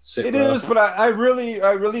transferred. It is, but I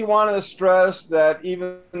really want to stress that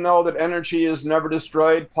even though that energy is never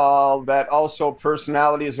destroyed, Paul, that also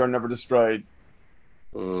personalities are never destroyed.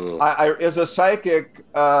 I, as a psychic,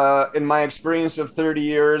 in my experience of 30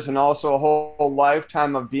 years and also a whole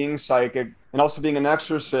lifetime of being psychic and also being an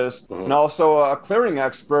exorcist and also a clearing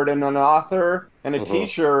expert and an author and a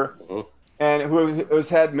teacher, and who has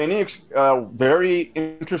had many very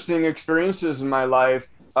interesting experiences in my life,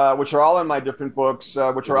 which are all in my different books,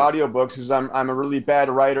 which are audiobooks, because I'm a really bad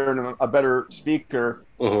writer and a better speaker.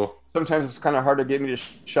 Sometimes it's kind of hard to get me to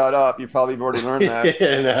shut up. You probably have already learned that.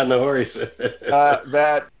 Yeah, no worries.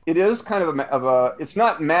 That it is kind of a, it's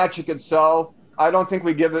not magic itself. I don't think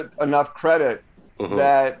we give it enough credit.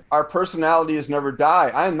 That our personalities never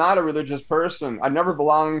die. I am not a religious person. I never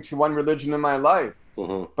belonged to one religion in my life.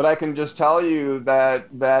 But I can just tell you that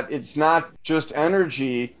it's not just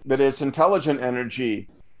energy, that it's intelligent energy.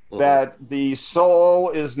 That the soul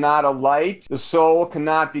is not a light. The soul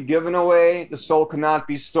cannot be given away. The soul cannot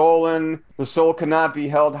be stolen. The soul cannot be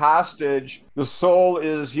held hostage. The soul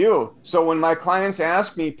is you. So when my clients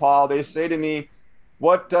ask me, Paul, they say to me,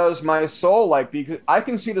 "What does my soul like?" Because I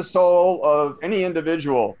can see the soul of any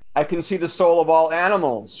individual. I can see the soul of all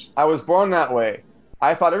animals. I was born that way.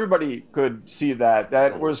 I thought everybody could see that.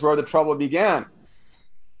 That was where the trouble began.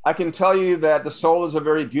 I can tell you that the soul is a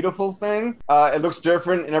very beautiful thing. It looks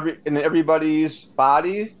different in everybody's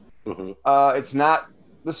body. It's not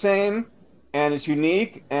the same, and it's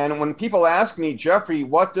unique. And when people ask me, "Jeffrey,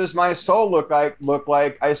 what does my soul look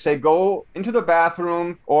like?" I say, go into the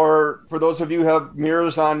bathroom, or for those of you who have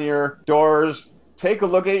mirrors on your doors, take a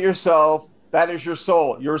look at yourself. That is your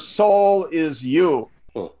soul. Your soul is you.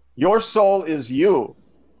 Your soul is you.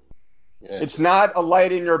 It's not a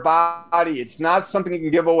light in your body. It's not something you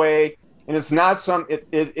can give away. And it's not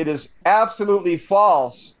it is absolutely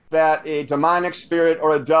false that a demonic spirit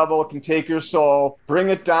or a devil can take your soul, bring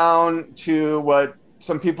it down to what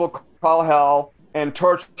some people call hell, and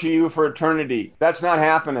torture you for eternity. That's not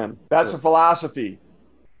happening. That's a philosophy.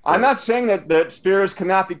 I'm not saying that spirits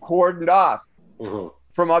cannot be cordoned off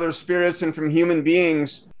from other spirits and from human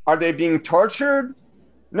beings. Are they being tortured?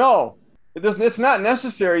 No. It's not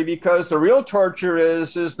necessary, because the real torture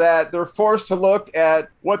is that they're forced to look at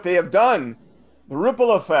what they have done, the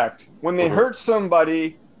ripple effect. When they hurt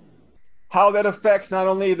somebody, how that affects not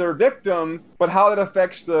only their victim, but how that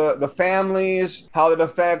affects the families, how that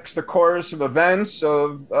affects the course of events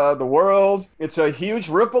of the world. It's a huge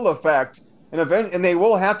ripple effect. And they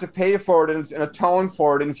will have to pay for it and atone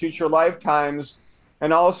for it in future lifetimes.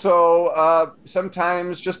 And also,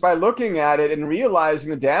 sometimes just by looking at it and realizing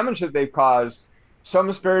the damage that they've caused,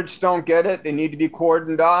 some spirits don't get it. They need to be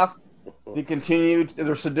cordoned off. They continue,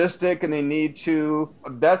 they're sadistic and they need to,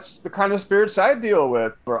 that's the kind of spirits I deal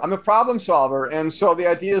with. I'm a problem solver. And so the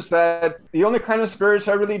idea is that the only kind of spirits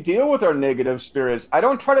I really deal with are negative spirits. I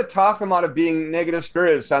don't try to talk them out of being negative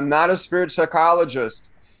spirits. I'm not a spirit psychologist.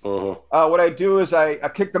 What I do is I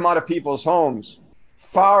kick them out of people's homes,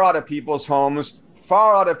 far out of people's homes,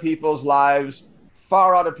 far out of people's lives,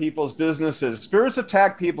 far out of people's businesses. Spirits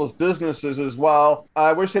attack people's businesses as well.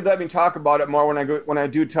 I wish they'd let me talk about it more when I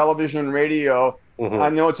do television and radio. I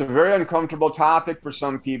know it's a very uncomfortable topic for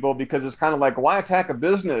some people because it's kind of like, why attack a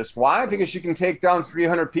business? Why? Because you can take down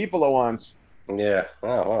 300 people at once. Yeah.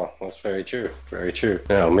 Oh, well, that's very true. Very true.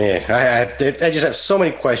 Oh man, I just have so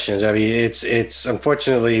many questions. I mean, it's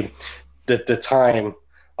unfortunately the time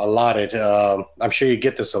allotted. I'm sure you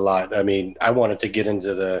get this a lot. I mean, I wanted to get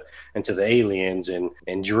into the aliens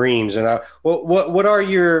and dreams. And what are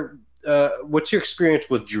your what's your experience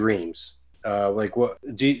with dreams? Like, what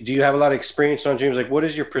do you have a lot of experience on dreams? Like, what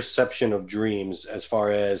is your perception of dreams as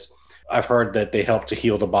far as I've heard that they help to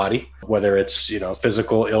heal the body, whether it's,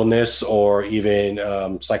 physical illness or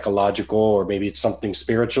even psychological, or maybe it's something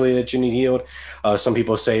spiritually that you need healed. Some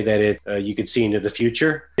people say that you could see into the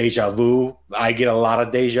future. Deja vu. I get a lot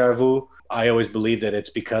of deja vu. I always believe that it's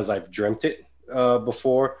because I've dreamt it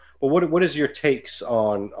before. But what is your takes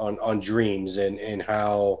on dreams and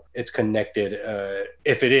how it's connected,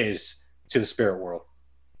 if it is, to the spirit world?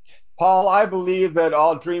 Paul, I believe that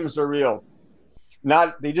all dreams are real.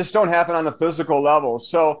 They just don't happen on a physical level.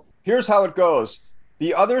 So here's how it goes.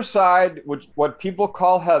 The other side, what people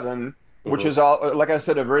call heaven, which is, all, like I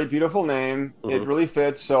said, a very beautiful name. It really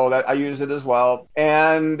fits, so that I use it as well.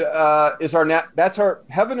 And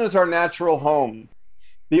heaven is our natural home.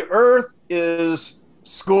 The earth is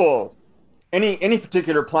school. Any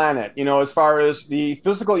particular planet, as far as the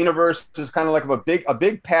physical universe is kind of like a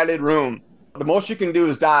big padded room. The most you can do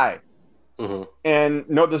is die. And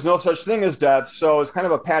no, there's no such thing as death, so it's kind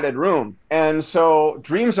of a padded room. And so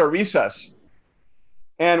dreams are recess.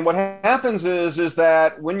 And what happens is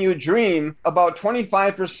that when you dream, about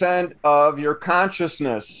 25% of your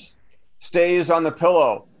consciousness stays on the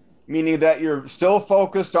pillow, meaning that you're still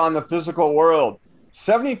focused on the physical world.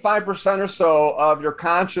 75% or so of your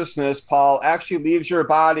consciousness, Paul, actually leaves your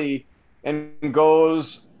body and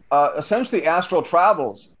goes essentially astral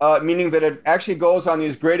travels, meaning that it actually goes on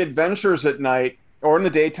these great adventures at night or in the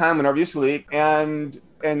daytime whenever you sleep, and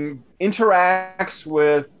interacts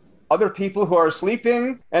with other people who are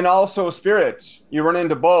sleeping and also spirits. You run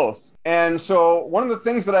into both. And so one of the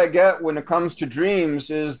things that I get when it comes to dreams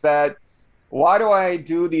is that, why do I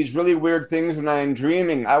do these really weird things when I'm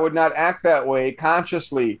dreaming? I would not act that way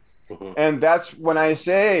consciously. And that's when I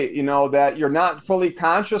say, that you're not fully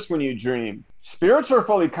conscious when you dream. Spirits are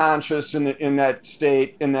fully conscious in that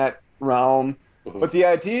state, in that realm. But the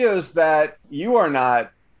idea is that you are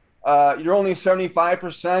not. You're only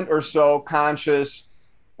 75% or so conscious.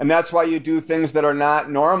 And that's why you do things that are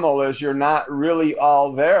not normal, is you're not really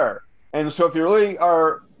all there. And so if you really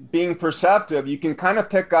are being perceptive, you can kind of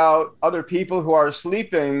pick out other people who are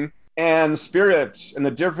sleeping and spirits and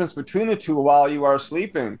the difference between the two while you are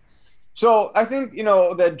sleeping. So I think,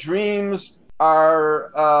 that dreams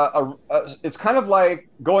are, it's kind of like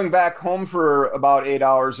going back home for about 8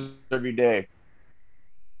 hours every day.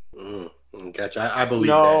 Gotcha. I believe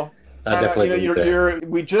that. I definitely believe that.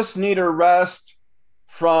 We just need a rest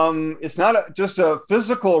from, it's not just a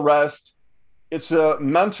physical rest, it's a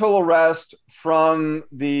mental rest from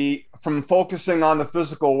focusing on the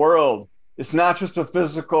physical world. It's not just a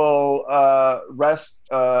physical rest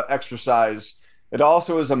exercise. It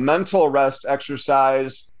also is a mental rest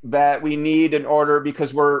exercise that we need in order,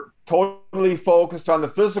 because we're totally focused on the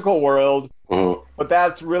physical world. But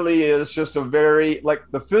that really is just a very, like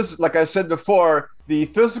I said before, the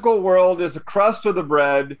physical world is the crust of the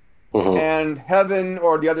bread, and heaven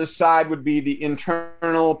or the other side would be the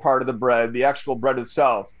internal part of the bread, the actual bread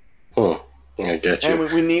itself. I get you.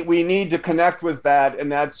 And we need to connect with that,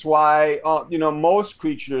 and that's why most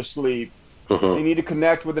creatures sleep. They need to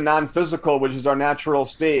connect with the non-physical, which is our natural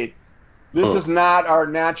state. This is not our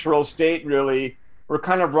natural state, really. We're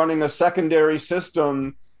kind of running a secondary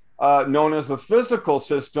system known as the physical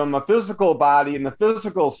system, a physical body in the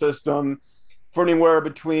physical system, for anywhere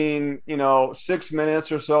between 6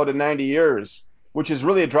 minutes or so to 90 years, which is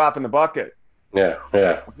really a drop in the bucket. Yeah.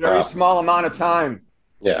 A very small amount of time.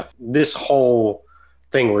 Yeah. This whole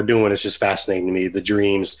thing we're doing is just fascinating to me. The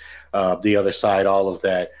dreams, the other side, all of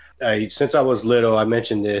that. Since I was little, I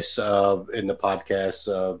mentioned this in the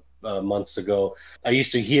podcast months ago. I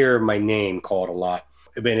used to hear my name called a lot,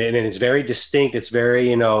 and it's very distinct. It's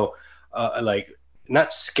very, like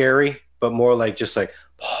not scary, but more like just like,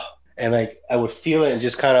 and like I would feel it and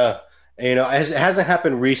just kind of, it hasn't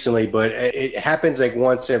happened recently, but it happens like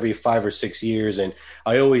once every 5 or 6 years, and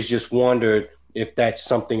I always just wondered if that's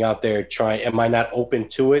something out there. Am I not open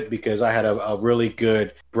to it? Because I had a really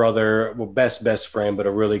good brother, well, best friend, but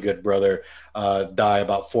a really good brother die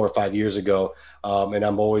about 4 or 5 years ago. And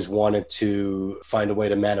I'm always wanted to find a way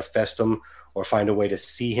to manifest him or find a way to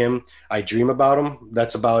see him. I dream about him.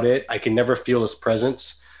 That's about it. I can never feel his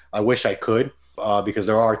presence. I wish I could. Because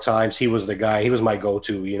there are times he was the guy, he was my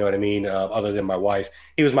go-to, you know what I mean? Other than my wife,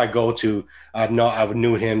 he was my go-to. I've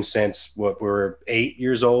known him since we were 8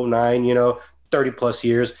 years old, 9, 30 plus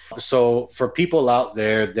years. So for people out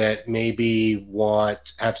there that maybe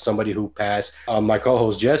have somebody who passed, my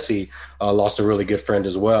co-host Jesse lost a really good friend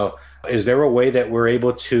as well. Is there a way that we're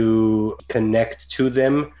able to connect to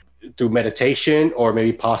them through meditation or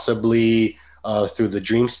maybe possibly through the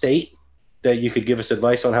dream state that you could give us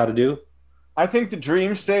advice on how to do? I think the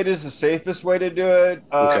dream state is the safest way to do it.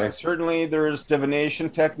 Okay. Certainly there's divination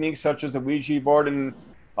techniques such as the Ouija board and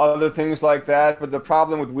other things like that. But the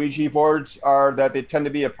problem with Ouija boards are that they tend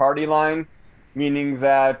to be a party line, meaning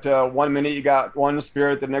that 1 minute you got one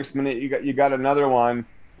spirit, the next minute you got another one.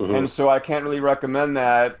 Mm-hmm. And so I can't really recommend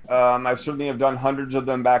that. I certainly have done hundreds of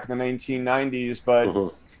them back in the 1990s, but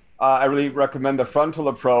mm-hmm. I really recommend the frontal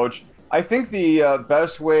approach. I think the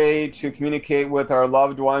best way to communicate with our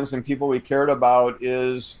loved ones and people we cared about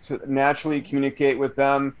is to naturally communicate with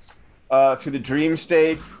them through the dream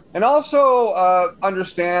state. And also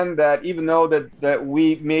understand that even though that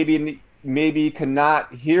we maybe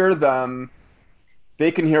cannot hear them,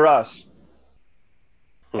 they can hear us.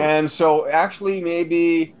 And so actually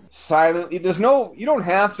maybe silently, you don't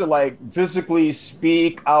have to like physically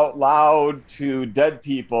speak out loud to dead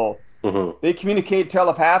people. Mm-hmm. They communicate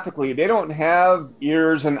telepathically. They don't have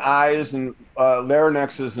ears and eyes and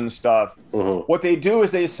larynxes and stuff. Mm-hmm. What they do is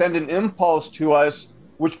they send an impulse to us,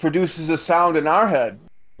 which produces a sound in our head.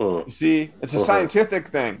 Mm-hmm. You see, it's a mm-hmm. scientific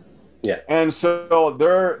thing. Yeah. And so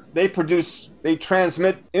they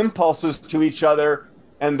transmit impulses to each other,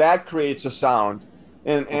 and that creates a sound.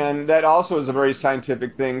 And that also is a very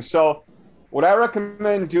scientific thing. So what I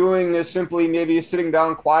recommend doing is simply maybe sitting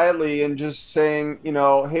down quietly and just saying,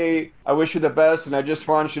 hey, I wish you the best, and I just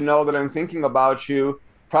want you to know that I'm thinking about you.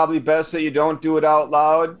 Probably best that you don't do it out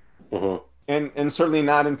loud, mm-hmm. and certainly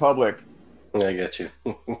not in public. I get you.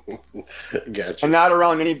 Got you. And not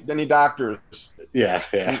around any doctors. Yeah.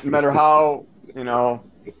 No matter how,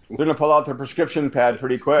 they're going to pull out their prescription pad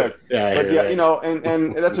pretty quick. Yeah, but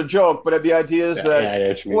and that's a joke, but the idea is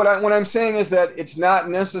that what I'm saying is that it's not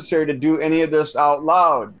necessary to do any of this out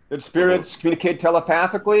loud. That spirits mm-hmm. communicate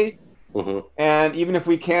telepathically, mm-hmm. and even if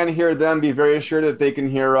we can't hear them, be very sure that they can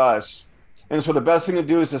hear us. And so the best thing to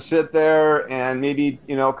do is to sit there and maybe,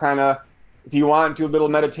 kind of, if you want, do a little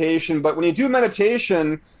meditation. But when you do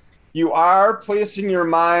meditation, you are placing your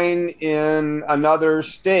mind in another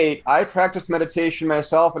state. I practice meditation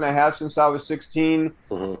myself, and I have since I was 16,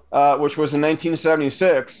 mm-hmm. Which was in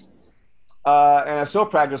 1976. And I still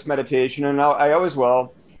practice meditation, and I always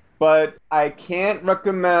will. But I can't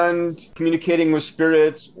recommend communicating with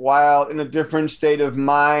spirits while in a different state of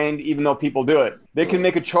mind, even though people do it. They can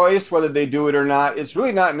make a choice whether they do it or not. It's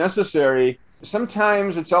really not necessary.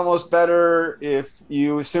 Sometimes it's almost better if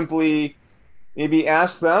you simply maybe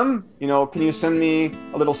ask them, can you send me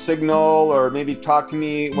a little signal, or maybe talk to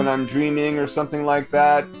me when I'm dreaming or something like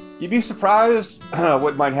that. You'd be surprised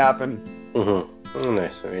what might happen. Mm-hmm. Oh,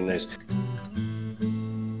 nice. Very nice.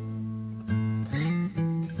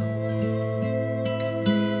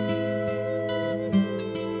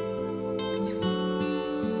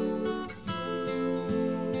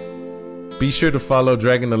 Be sure to follow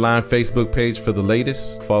Dragging the Line Facebook page for the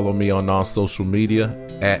latest. Follow me on all social media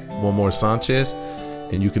at One More Sanchez.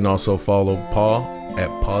 And you can also follow Paul at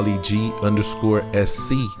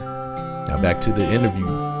PaulyG_SC. Now back to the interview.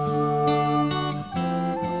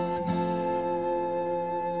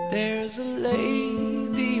 There's a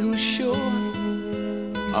lady who's sure.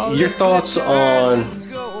 Your thoughts on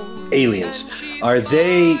aliens? Are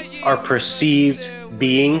they our perceived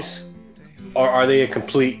beings? Or are they a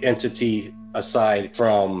complete entity aside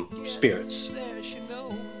from spirits?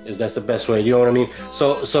 Is that the best way? You know what I mean?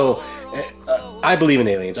 So I believe in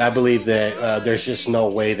aliens. I believe that there's just no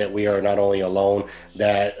way that we are not only alone,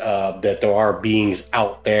 that there are beings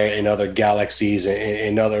out there in other galaxies and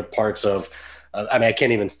in other parts of. I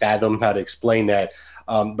can't even fathom how to explain that.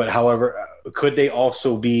 But however, could they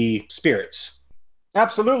also be spirits?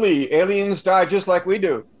 Absolutely. Aliens die just like we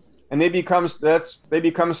do. and they become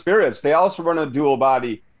spirits. They also run a dual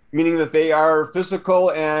body, meaning that they are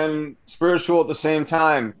physical and spiritual at the same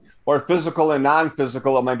time, or physical and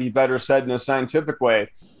non-physical. It might be better said in a scientific way.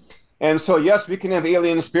 And so, yes, we can have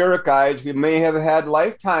alien spirit guides. We may have had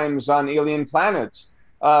lifetimes on alien planets.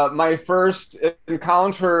 My first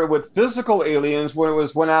encounter with physical aliens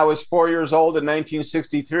was when I was 4 years old in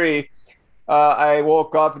 1963. I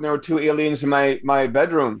woke up and there were two aliens in my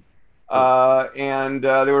bedroom, and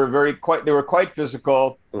they were quite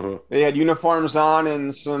physical. Mm-hmm. They had uniforms on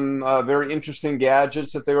and some very interesting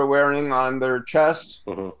gadgets that they were wearing on their chest.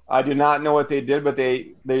 Mm-hmm. I do not know what they did, but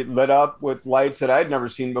they lit up with lights that I'd never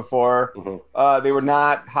seen before. Mm-hmm. They were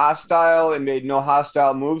not hostile and made no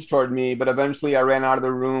hostile moves toward me, but eventually I ran out of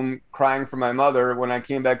the room crying for my mother. When I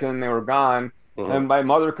came back in, they were gone. Mm-hmm. And my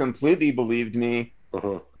mother completely believed me.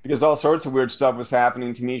 Mm-hmm. Because all sorts of weird stuff was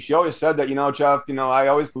happening to me. She always said that, Jeff, I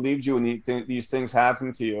always believed you when these things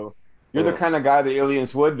happen to you. You're the kind of guy that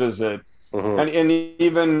aliens would visit. Mm-hmm. And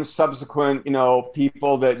even subsequent,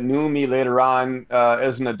 people that knew me later on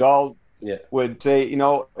as an adult would say, if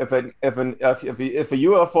a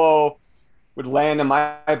UFO would land in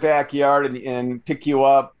my backyard and pick you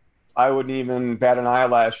up, I wouldn't even bat an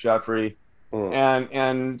eyelash, Jeffrey.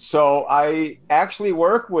 And so I actually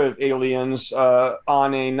work with aliens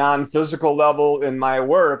on a non-physical level in my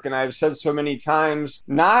work. And I've said so many times,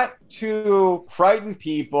 not to frighten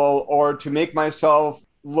people or to make myself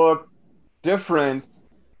look different,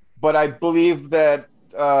 but I believe that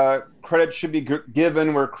credit should be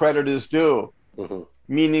given where credit is due. Mm-hmm.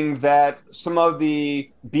 Meaning that some of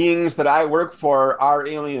the beings that I work for are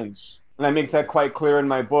aliens. And I make that quite clear in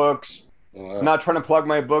my books. Wow. I'm not trying to plug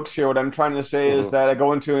my books here. What I'm trying to say is that I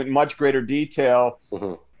go into in much greater detail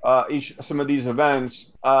some of these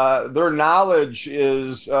events. Their knowledge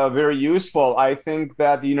is very useful. I think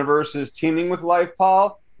that the universe is teeming with life,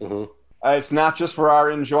 Paul. Mm-hmm. It's not just for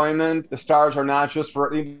our enjoyment. The stars are not just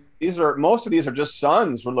for most of these are just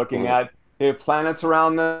suns we're looking at. They have planets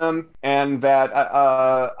around them, and that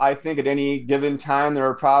I think at any given time there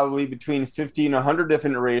are probably between 50 and 100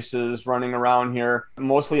 different races running around here,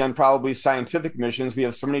 mostly on probably scientific missions. We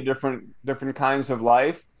have so many different kinds of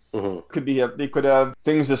life. Mm-hmm. They could have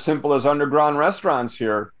things as simple as underground restaurants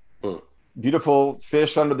here, beautiful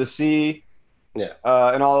fish under the sea. Yeah,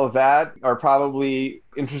 and all of that are probably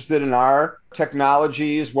interested in our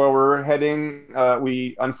technologies, where we're heading.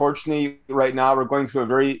 We unfortunately right now we're going through a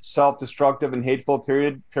very self-destructive and hateful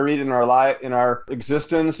period in our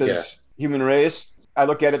existence as human race. I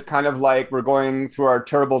look at it kind of like we're going through our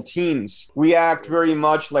terrible teens. We act very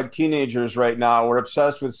much like teenagers right now. We're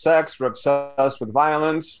obsessed with sex. We're obsessed with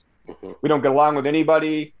violence. We don't get along with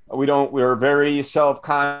anybody. We're very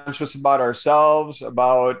self-conscious about ourselves,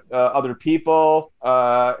 about other people,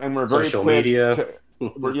 and we're very social media.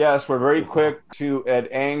 We're very quick to add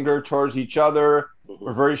anger towards each other.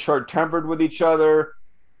 We're very short-tempered with each other,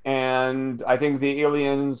 and I think the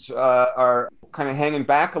aliens are kind of hanging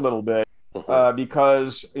back a little bit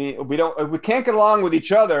because we can't get along with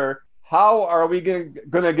each other. How are we going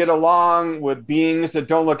to get along with beings that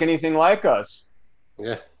don't look anything like us?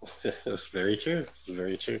 Yeah, that's very true. It's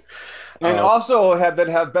very true. And also have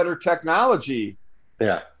better technology.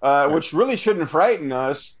 Yeah. Which really shouldn't frighten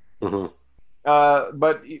us. Mm-hmm.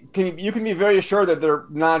 But you can be very sure that they're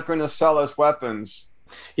not going to sell us weapons.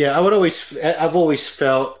 Yeah, I've always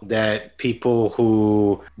felt that people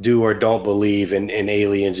who do or don't believe in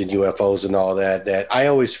aliens and UFOs and all that I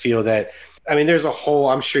always feel that, I mean, there's a whole,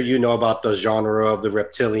 I'm sure you know about the genre of the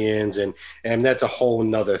reptilians, and that's a whole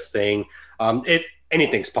nother thing.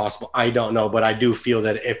 Anything's possible. I don't know, but I do feel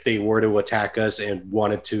that if they were to attack us and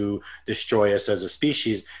wanted to destroy us as a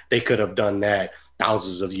species, they could have done that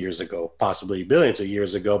thousands of years ago, possibly billions of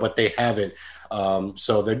years ago, but they haven't.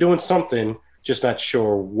 So they're doing something, just not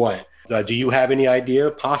sure what. Do you have any idea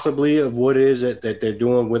possibly of what it is that they're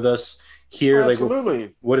doing with us here? Absolutely.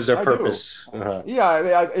 Like, what is their purpose?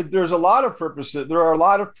 Yeah, there's a lot of purposes. There are a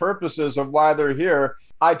lot of purposes of why they're here.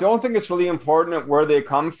 I don't think it's really important where they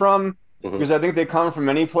come from. Because I think they come from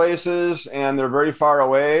many places and they're very far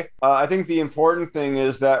away. I think the important thing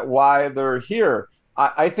is that why they're here.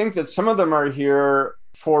 I think that some of them are here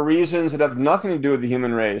for reasons that have nothing to do with the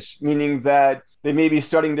human race, meaning that they may be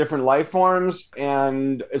studying different life forms,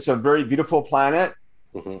 and it's a very beautiful planet.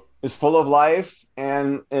 Mm-hmm. It's full of life.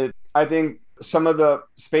 And I think some of the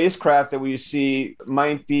spacecraft that we see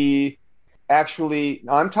might be actually,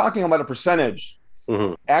 I'm talking about a percentage.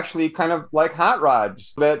 Mm-hmm. Actually kind of like hot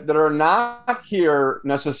rods that are not here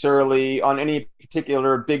necessarily on any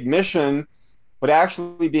particular big mission, but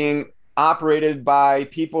actually being operated by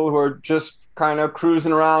people who are just kind of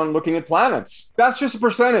cruising around looking at planets. That's just a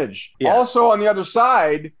percentage. Yeah. Also, on the other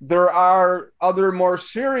side, there are other more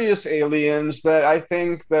serious aliens that I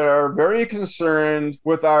think that are very concerned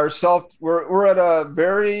with our we're at a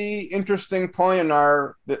very interesting point in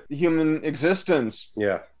our human existence.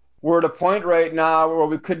 Yeah. We're at a point right now where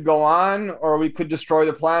we could go on or we could destroy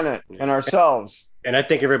the planet and ourselves. And I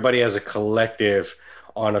think everybody as a collective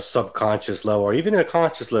on a subconscious level or even a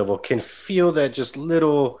conscious level can feel that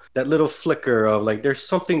little flicker of like there's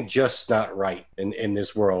something just not right in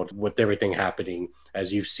this world with everything happening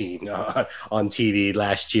as you've seen on TV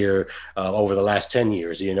last year, over the last 10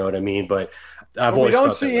 years, you know what I mean? But we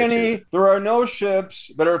don't see any. There are no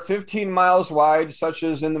ships that are 15 miles wide, such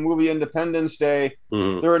as in the movie Independence Day.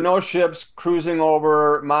 Mm-hmm. There are no ships cruising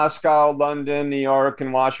over Moscow, London, New York,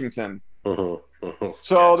 and Washington. Mm-hmm. Mm-hmm.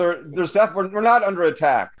 So there's definitely we're not under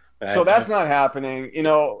attack. So that's not happening.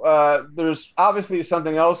 There's obviously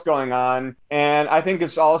something else going on. And I think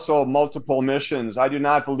it's also multiple missions. I do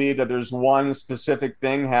not believe that there's one specific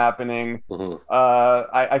thing happening. Mm-hmm.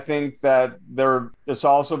 I think that it's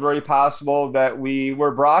also very possible that we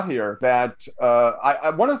were brought here. That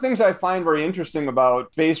one of the things I find very interesting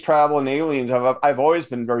about space travel and aliens, I've always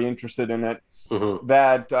been very interested in it. Mm-hmm.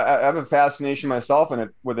 That I have a fascination myself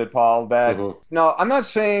with it, Paul. That no,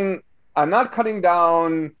 I'm not cutting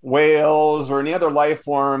down whales or any other life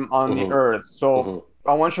form on the Earth. So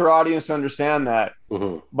I want your audience to understand that.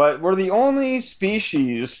 But we're the only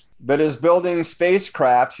species that is building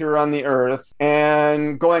spacecraft here on the Earth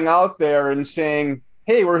and going out there and saying,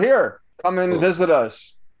 hey, we're here. Come and visit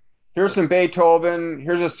us. Here's some Beethoven.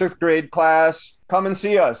 Here's a 6th grade class. Come and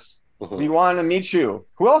see us. We want to meet you.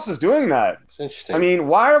 Who else is doing that? It's interesting. I mean,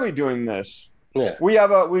 why are we doing this? Yeah.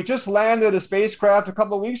 We just landed a spacecraft a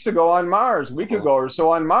couple of weeks ago on Mars, a week ago or so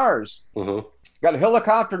on Mars. Got a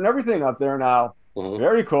helicopter and everything up there now.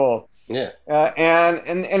 Very cool. Yeah.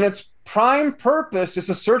 And its prime purpose is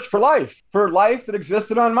to search for life that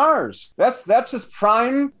existed on Mars. That's its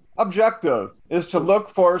prime objective, is to look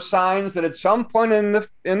for signs that at some point in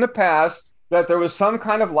the past that there was some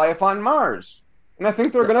kind of life on Mars. And I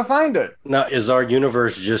think they're going to find it. Now, is our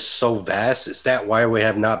universe just so vast? Is that why we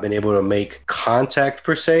have not been able to make contact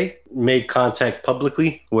per se? Make contact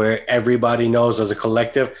publicly where everybody knows as a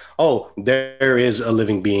collective, oh, there is a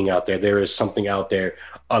living being out there. There is something out there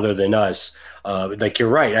other than us. Like, you're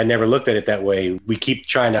right. I never looked at it that way. We keep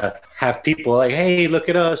trying to have people like, hey, look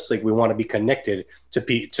at us. Like, we want to be connected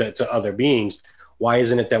to other beings. Why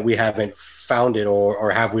isn't it that we haven't found it,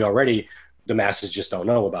 or have we already? The masses just don't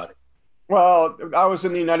know about it. Well, I was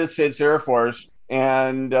in the United States Air Force,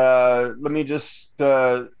 and let me just,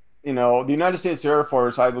 the United States Air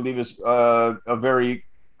Force, I believe, is a very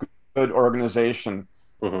good organization.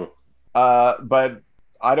 But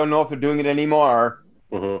I don't know if they're doing it anymore.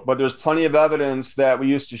 But there's plenty of evidence that we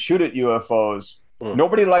used to shoot at UFOs.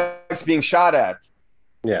 Nobody likes being shot at.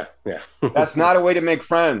 Yeah. That's not a way to make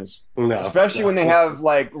friends. No, especially when they have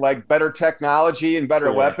like better technology and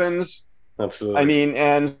better weapons. Absolutely. I mean,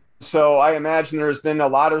 and so I imagine there's been a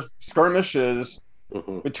lot of skirmishes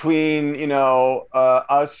between,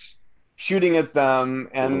 us shooting at them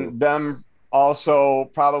and them also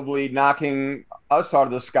probably knocking us out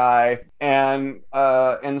of the sky. And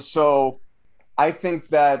so I think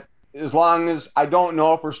that as long as I don't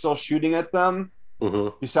know if we're still shooting at them,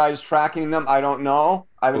 besides tracking them, I don't know.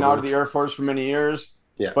 I've been out of the Air Force for many years.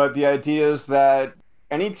 Yeah. But the idea is that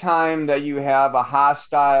anytime that you have a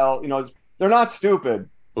hostile, they're not stupid.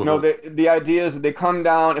 The idea is that they come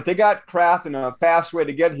down, if they got craft and a fast way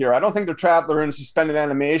to get here, I don't think they're traveling in suspended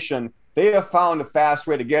animation. They have found a fast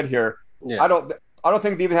way to get here. Yeah. I don't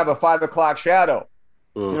think they even have a 5 o'clock shadow.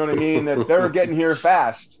 You know what I mean? That they're getting here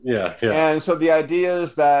fast. Yeah. And so the idea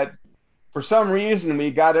is that for some reason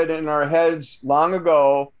we got it in our heads long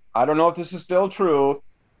ago. I don't know if this is still true,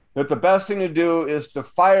 that the best thing to do is to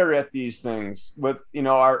fire at these things with,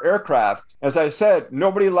 our aircraft. As I said,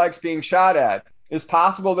 nobody likes being shot at. It's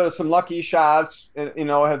possible that some lucky shots,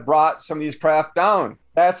 have brought some of these craft down.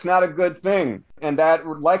 That's not a good thing. And that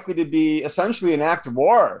would likely to be essentially an act of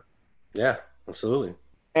war. Yeah, absolutely.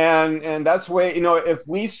 And that's the way, if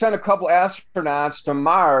we sent a couple astronauts to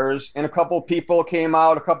Mars and a couple people came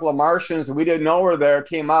out, a couple of Martians that we didn't know were there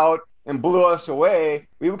came out and blew us away,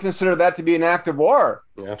 we would consider that to be an act of war.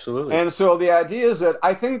 Yeah, absolutely. And so the idea is that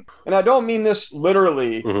I think, and I don't mean this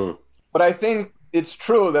literally, but I think it's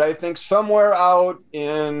true that I think somewhere out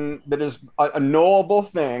that is a knowable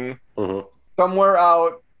thing, somewhere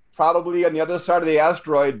out, probably on the other side of the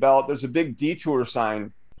asteroid belt, there's a big detour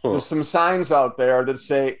sign. There's some signs out there that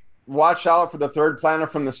say, watch out for the third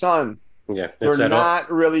planet from the sun. Yeah. They're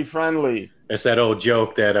not really friendly. It's that old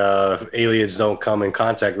joke that aliens don't come in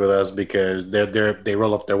contact with us because they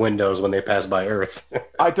roll up their windows when they pass by Earth.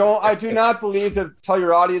 I do not believe to tell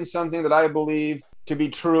your audience something that I believe to be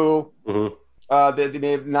true. Mm-hmm.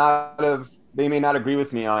 That they may not agree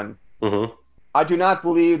with me on. Mm-hmm. I do not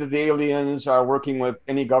believe that the aliens are working with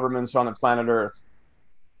any governments on the planet Earth.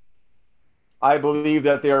 I believe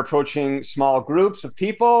that they are approaching small groups of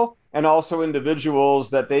people and also individuals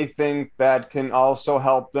that they think that can also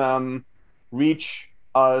help them reach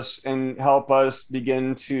us and help us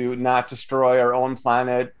begin to not destroy our own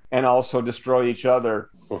planet and also destroy each other.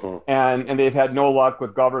 Mm-hmm. And they've had no luck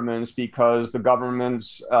with governments because the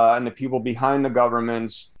governments and the people behind the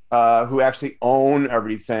governments who actually own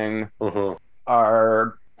everything Mm-hmm.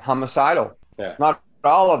 are homicidal. Yeah. Not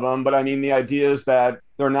all of them, but I mean, the idea is that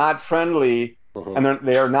they're not friendly, Mm-hmm. and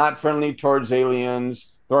they are not friendly towards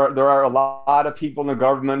aliens. There are a lot of people in the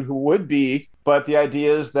government who would be, but the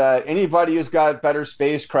idea is that anybody who's got better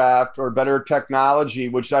spacecraft or better technology,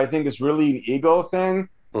 which I think is really an ego thing,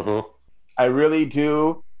 Mm-hmm. I really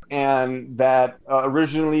do. And that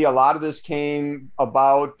originally a lot of this came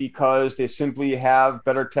about because they simply have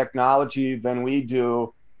better technology than we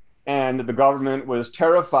do. And the government was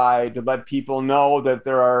terrified to let people know that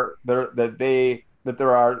there are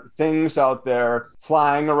things out there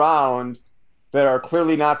flying around that are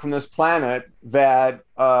clearly not from this planet that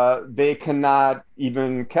they cannot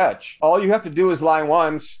even catch. All you have to do is lie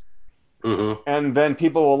once, Mm-hmm. and then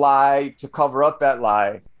people will lie to cover up that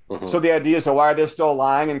lie. Mm-hmm. So the idea is, why are they still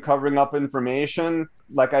lying and covering up information?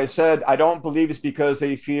 Like I said, I don't believe it's because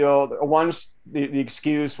they feel once the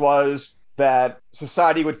excuse was that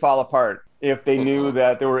society would fall apart if they knew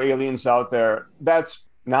that there were aliens out there. That's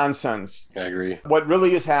nonsense. I agree. What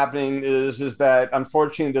really is happening is that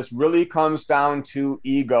unfortunately this really comes down to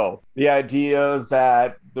ego. The idea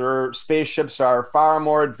that their spaceships are far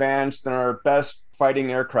more advanced than our best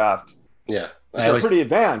fighting aircraft. Yeah. They're pretty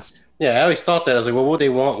advanced. Yeah, I always thought that. I was like, well, what do they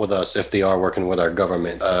want with us if they are working with our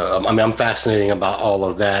government? I mean, I'm fascinating about all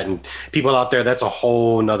of that. And people out there, that's a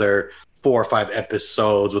whole nother 4 or 5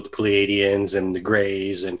 episodes with the Pleiadians and the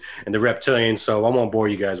Greys and the reptilians. So I won't bore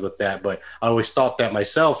you guys with that. But I always thought that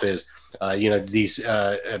myself is, these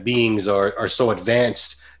beings are so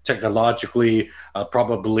advanced technologically,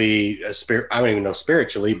 probably, I don't even know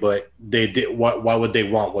spiritually, but they did. Why would they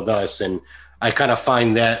want with us? And I kind of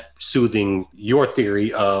find that soothing your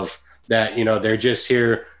theory of that, they're just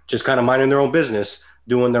here, just kind of minding their own business,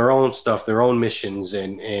 doing their own stuff, their own missions,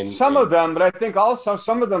 and some of them, but I think also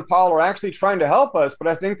some of them, Paul, are actually trying to help us, but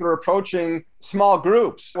I think they're approaching small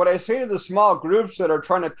groups. What I say to the small groups that are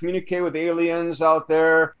trying to communicate with aliens out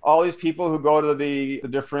there, all these people who go to the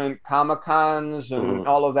different Comic-Cons and Mm-hmm.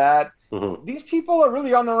 all of that, Mm-hmm. these people are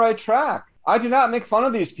really on the right track. I do not make fun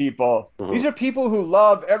of these people. Mm-hmm. These are people who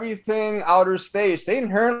love everything outer space. They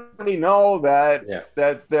inherently know that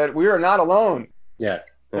that we are not alone. Yeah.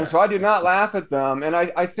 And so I do not laugh at them. And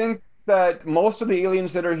I think that most of the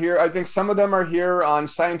aliens that are here, I think some of them are here on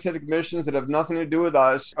scientific missions that have nothing to do with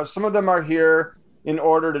us. Or some of them are here in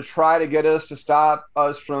order to try to get us to stop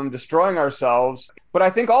us from destroying ourselves. But I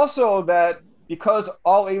think also that because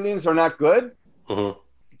all aliens are not good, Mm-hmm.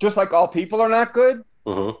 just like all people are not good,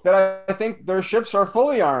 Mm-hmm. that I think their ships are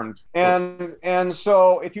fully armed. And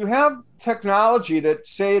so if you have technology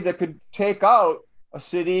that could take out a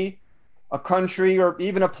city, a country, or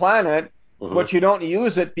even a planet, Mm-hmm. but you don't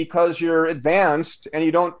use it because you're advanced and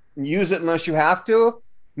you don't use it unless you have to,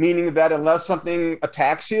 meaning that unless something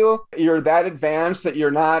attacks you, you're that advanced that you're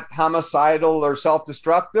not homicidal or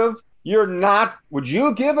self-destructive. Would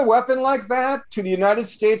you give a weapon like that to the United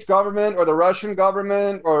States government or the Russian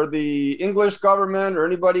government or the English government or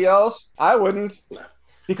anybody else? I wouldn't,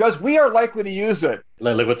 because we are likely to use it.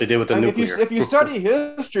 Like what they did with the nuclear. If you study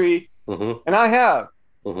history, Mm-hmm. and I have,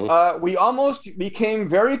 Mm-hmm. we almost became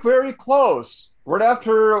very, very close right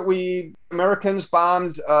after Americans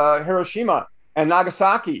bombed Hiroshima and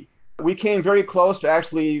Nagasaki. We came very close to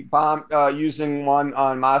actually using one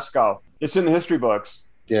on Moscow. It's in the history books.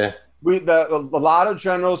 Yeah. A lot of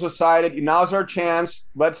generals decided, now's our chance.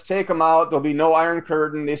 Let's take them out. There'll be no Iron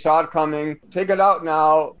Curtain. They saw it coming. Take it out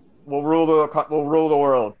now. We'll rule the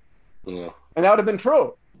world. Yeah. And that would have been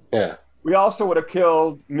true. Yeah. We also would have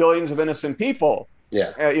killed millions of innocent people.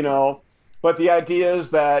 Yeah. But the idea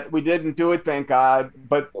is that we didn't do it, thank God.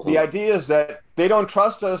 But the idea is that they don't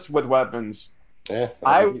trust us with weapons. Yeah.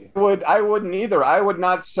 I wouldn't either. I would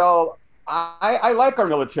not sell. I like our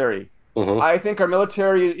military. Mm-hmm. I think our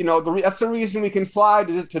military, that's the reason we can fly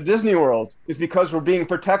to Disney World, is because we're being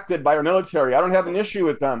protected by our military. I don't have an issue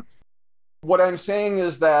with them. What I'm saying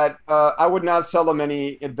is that I would not sell them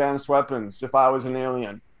any advanced weapons if I was an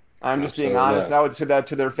alien. I'm just being honest. Yeah. I would say that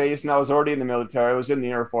to their face, and I was already in the military. I was in the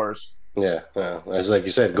Air Force. Yeah, as like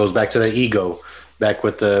you said, it goes back to the ego, back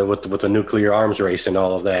with the nuclear arms race and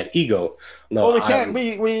all of that ego. No, well, we can't.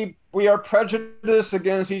 We are prejudiced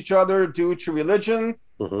against each other due to religion,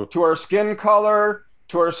 to our skin color,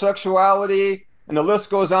 to our sexuality, and the list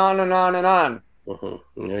goes on and on and on.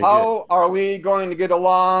 How are we going to get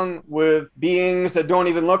along with beings that don't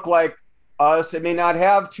even look like us? It may not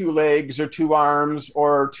have 2 legs or 2 arms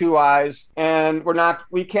or 2 eyes, and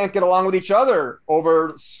we can't get along with each other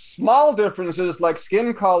over small differences like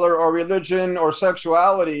skin color or religion or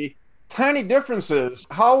sexuality. Tiny differences.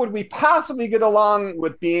 How would we possibly get along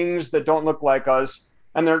with beings that don't look like us,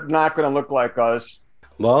 and they're not going to look like us?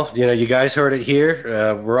 Well, you guys heard it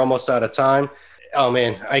here. We're almost out of time. Oh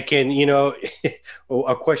man, I can,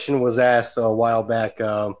 a question was asked a while back,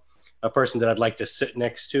 a person that I'd like to sit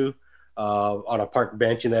next to on a park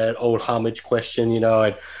bench, and that old homage question, and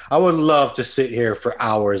I would love to sit here for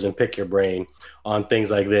hours and pick your brain on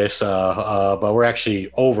things like this. But we're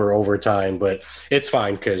actually over time, but it's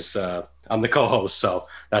fine because I'm the co-host, so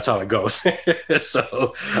that's how it goes.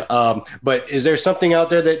 So, but is there something out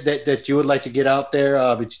there that you would like to get out there?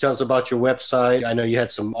 Would you tell us about your website? I know you had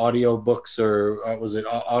some audio books, or was it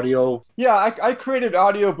audio? Yeah, I created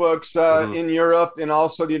audiobooks in Europe and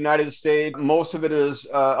also the United States. Most of it is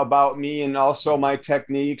about me and also my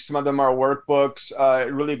techniques. Some of them are workbooks.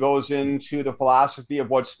 It really goes into the philosophy of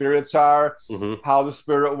what spirits are, how the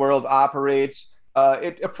spirit world operates.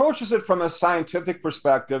 It approaches it from a scientific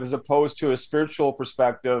perspective as opposed to a spiritual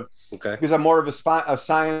perspective. Okay. Because I'm more of a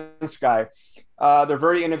science guy. They're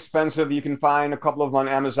very inexpensive. You can find a couple of them on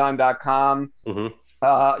Amazon.com.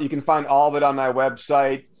 You can find all of it on my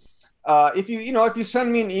website. If you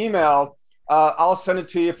send me an email, I'll send it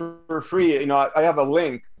to you for free. I have a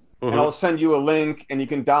link. And I'll send you a link, and you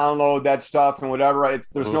can download that stuff and whatever.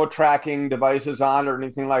 There's no tracking devices on or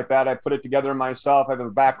anything like that. I put it together myself. I have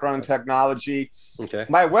a background in technology. Okay.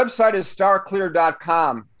 My website is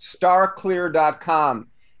starclear.com. Starclear.com.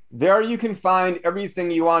 There you can find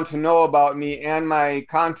everything you want to know about me and my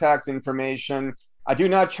contact information. I do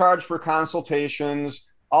not charge for consultations.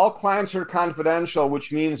 All clients are confidential,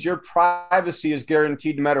 which means your privacy is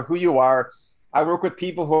guaranteed no matter who you are. I work with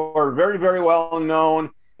people who are very, very well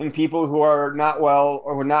known, and people who are not well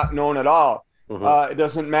or who are not known at all. It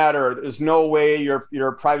doesn't matter. There's no way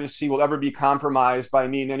your privacy will ever be compromised by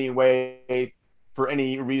me in any way for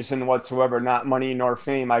any reason whatsoever, not money nor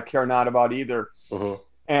fame. I care not about either.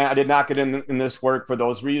 And I did not get in this work for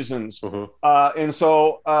those reasons. And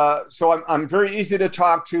so I'm very easy to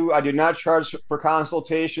talk to. I do not charge for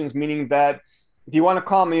consultations, meaning that if you want to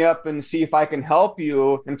call me up and see if I can help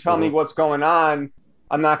you and tell me what's going on,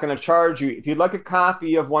 I'm not going to charge you. If you'd like a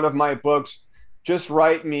copy of one of my books, just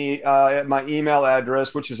write me at my email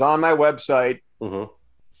address, which is on my website.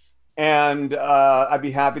 And I'd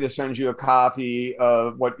be happy to send you a copy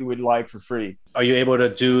of what you would like for free. Are you able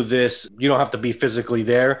to do this? You don't have to be physically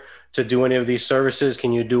there to do any of these services.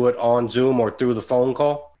 Can you do it on Zoom or through the phone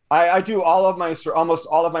call? I do almost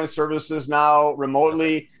all of my services now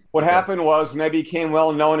remotely. What happened was when I became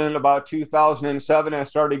well known in about 2007, I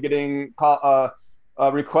started getting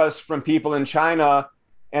requests from people in China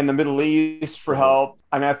and the Middle East for help.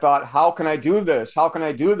 And I thought, how can I do this? How can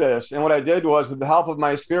I do this? And what I did was, with the help of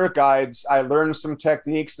my spirit guides, I learned some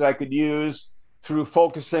techniques that I could use through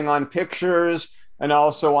focusing on pictures and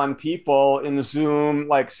also on people in Zoom,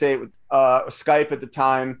 like say Skype at the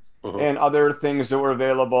time, and other things that were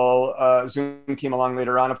available. Zoom came along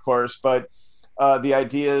later on, of course, but the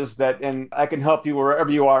idea is that, and I can help you wherever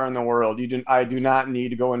you are in the world. I do not need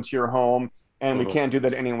to go into your home. And we can't do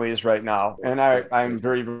that anyways right now. And I'm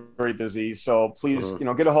very, very busy. So please,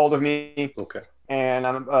 get a hold of me. Okay. And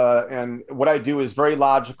and what I do is very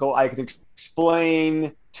logical. I can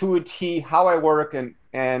explain to a T how I work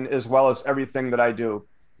and as well as everything that I do.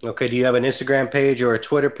 Okay. Do you have an Instagram page or a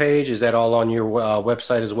Twitter page? Is that all on your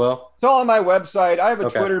website as well? It's all on my website. I have a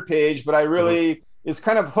Twitter page, but I really, it's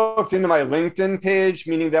kind of hooked into my LinkedIn page,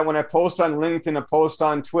 meaning that when I post on LinkedIn, I post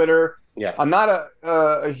on Twitter. Yeah, I'm not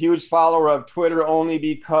a huge follower of Twitter, only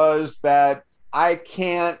because that I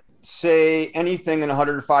can't say anything in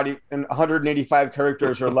 185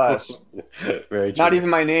 characters or less. Very true. Not even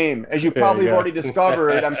my name. As you probably have already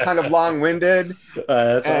discovered, I'm kind of long-winded.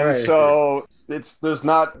 That's all right. So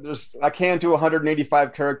I can't do a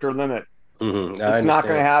 185 character limit. It's not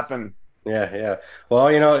going to happen. Yeah. Well,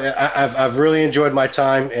 I've really enjoyed my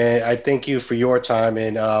time, and I thank you for your time.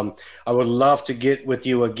 And I would love to get with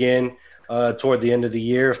you again toward the end of the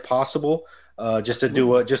year, if possible, just to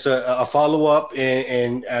do a follow up.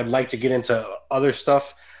 And I'd like to get into other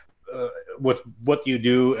stuff what you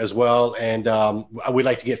do as well. And we'd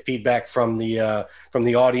like to get feedback from the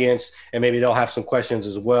audience, and maybe they'll have some questions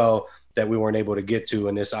as well that we weren't able to get to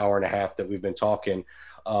in this hour and a half that we've been talking.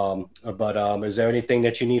 But is there anything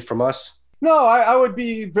that you need from us? No, I would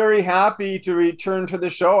be very happy to return to the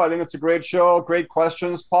show. I think it's a great show. Great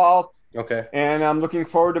questions, Paul. Okay. And I'm looking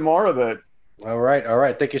forward to more of it. All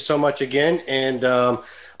right. Thank you so much again. And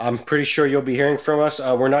I'm pretty sure you'll be hearing from us.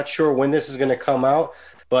 We're not sure when this is going to come out,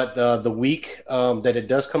 but the week that it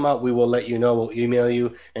does come out, we will let you know. We'll email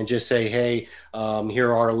you and just say, hey, here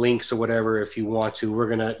are our links or whatever if you want to. We're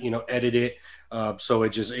going to, edit it. So I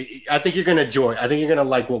think you're going to enjoy it. I think you're going to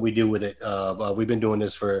like what we do with it. We've been doing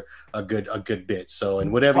this for a good bit. So,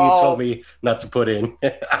 and whatever Paul, you told me not to put in,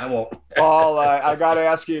 I won't. Paul, I got to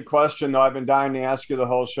ask you a question, though. I've been dying to ask you the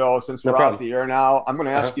whole show since we're off the air now. I'm going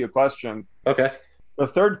to ask you a question. Okay. The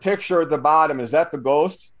third picture at the bottom, is that the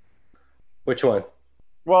ghost? Which one?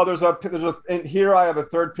 Well, and here I have a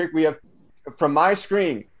third pic. We have from my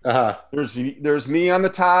screen. There's me on the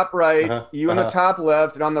top right, you on the top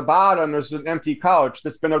left, and on the bottom there's an empty couch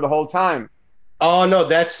that's been there the whole time. Oh no,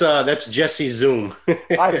 that's Jesse's Zoom.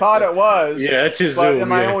 I thought it was. Yeah, that's his but Zoom. In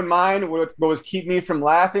my own mind, what was keep me from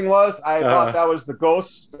laughing was I thought that was the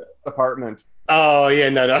ghost apartment. Oh yeah,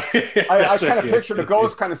 no. I kind of pictured a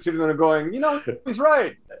ghost kind of sitting there going, he's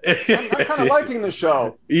right. I'm kind of liking the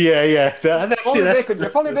show. Yeah.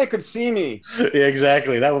 If only they could see me. Yeah,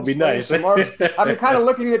 exactly. That would be nice. I've been kind of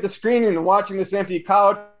looking at the screen and watching this empty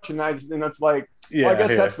couch, and it's like, I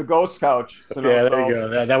guess that's the ghost couch. There you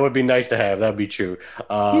go. That would be nice to have. That would be true.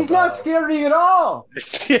 He's not scary at all.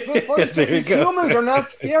 These humans are not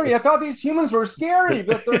scary. I thought these humans were scary,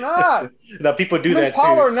 but they're not. Now people do that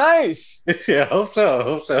Paul too. Are nice. Yeah, hope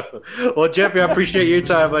so. Well, Jeffrey, I appreciate your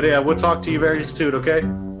time, buddy. We'll talk to you very soon, okay?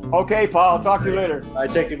 Okay, Paul. I'll talk to you later. All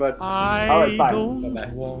right, take you, bud. All right, bye.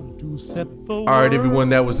 Bye-bye. All right, everyone,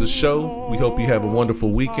 that was the show. We hope you have a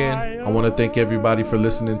wonderful weekend. I want to thank everybody for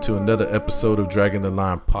listening to another episode of Dragging the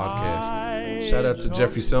Line podcast. Shout out to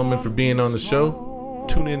Jeffrey Seelman for being on the show.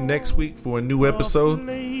 Tune in next week for a new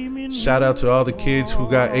episode. Shout out to all the kids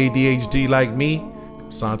who got ADHD like me.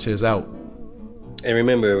 Sanchez out. And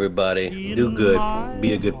remember, everybody, do good,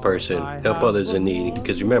 be a good person, help others in need.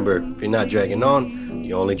 Because remember, if you're not dragging on,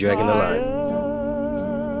 you're only dragging the line.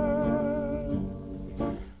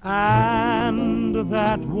 And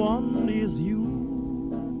that one is you.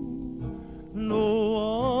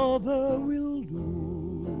 No other will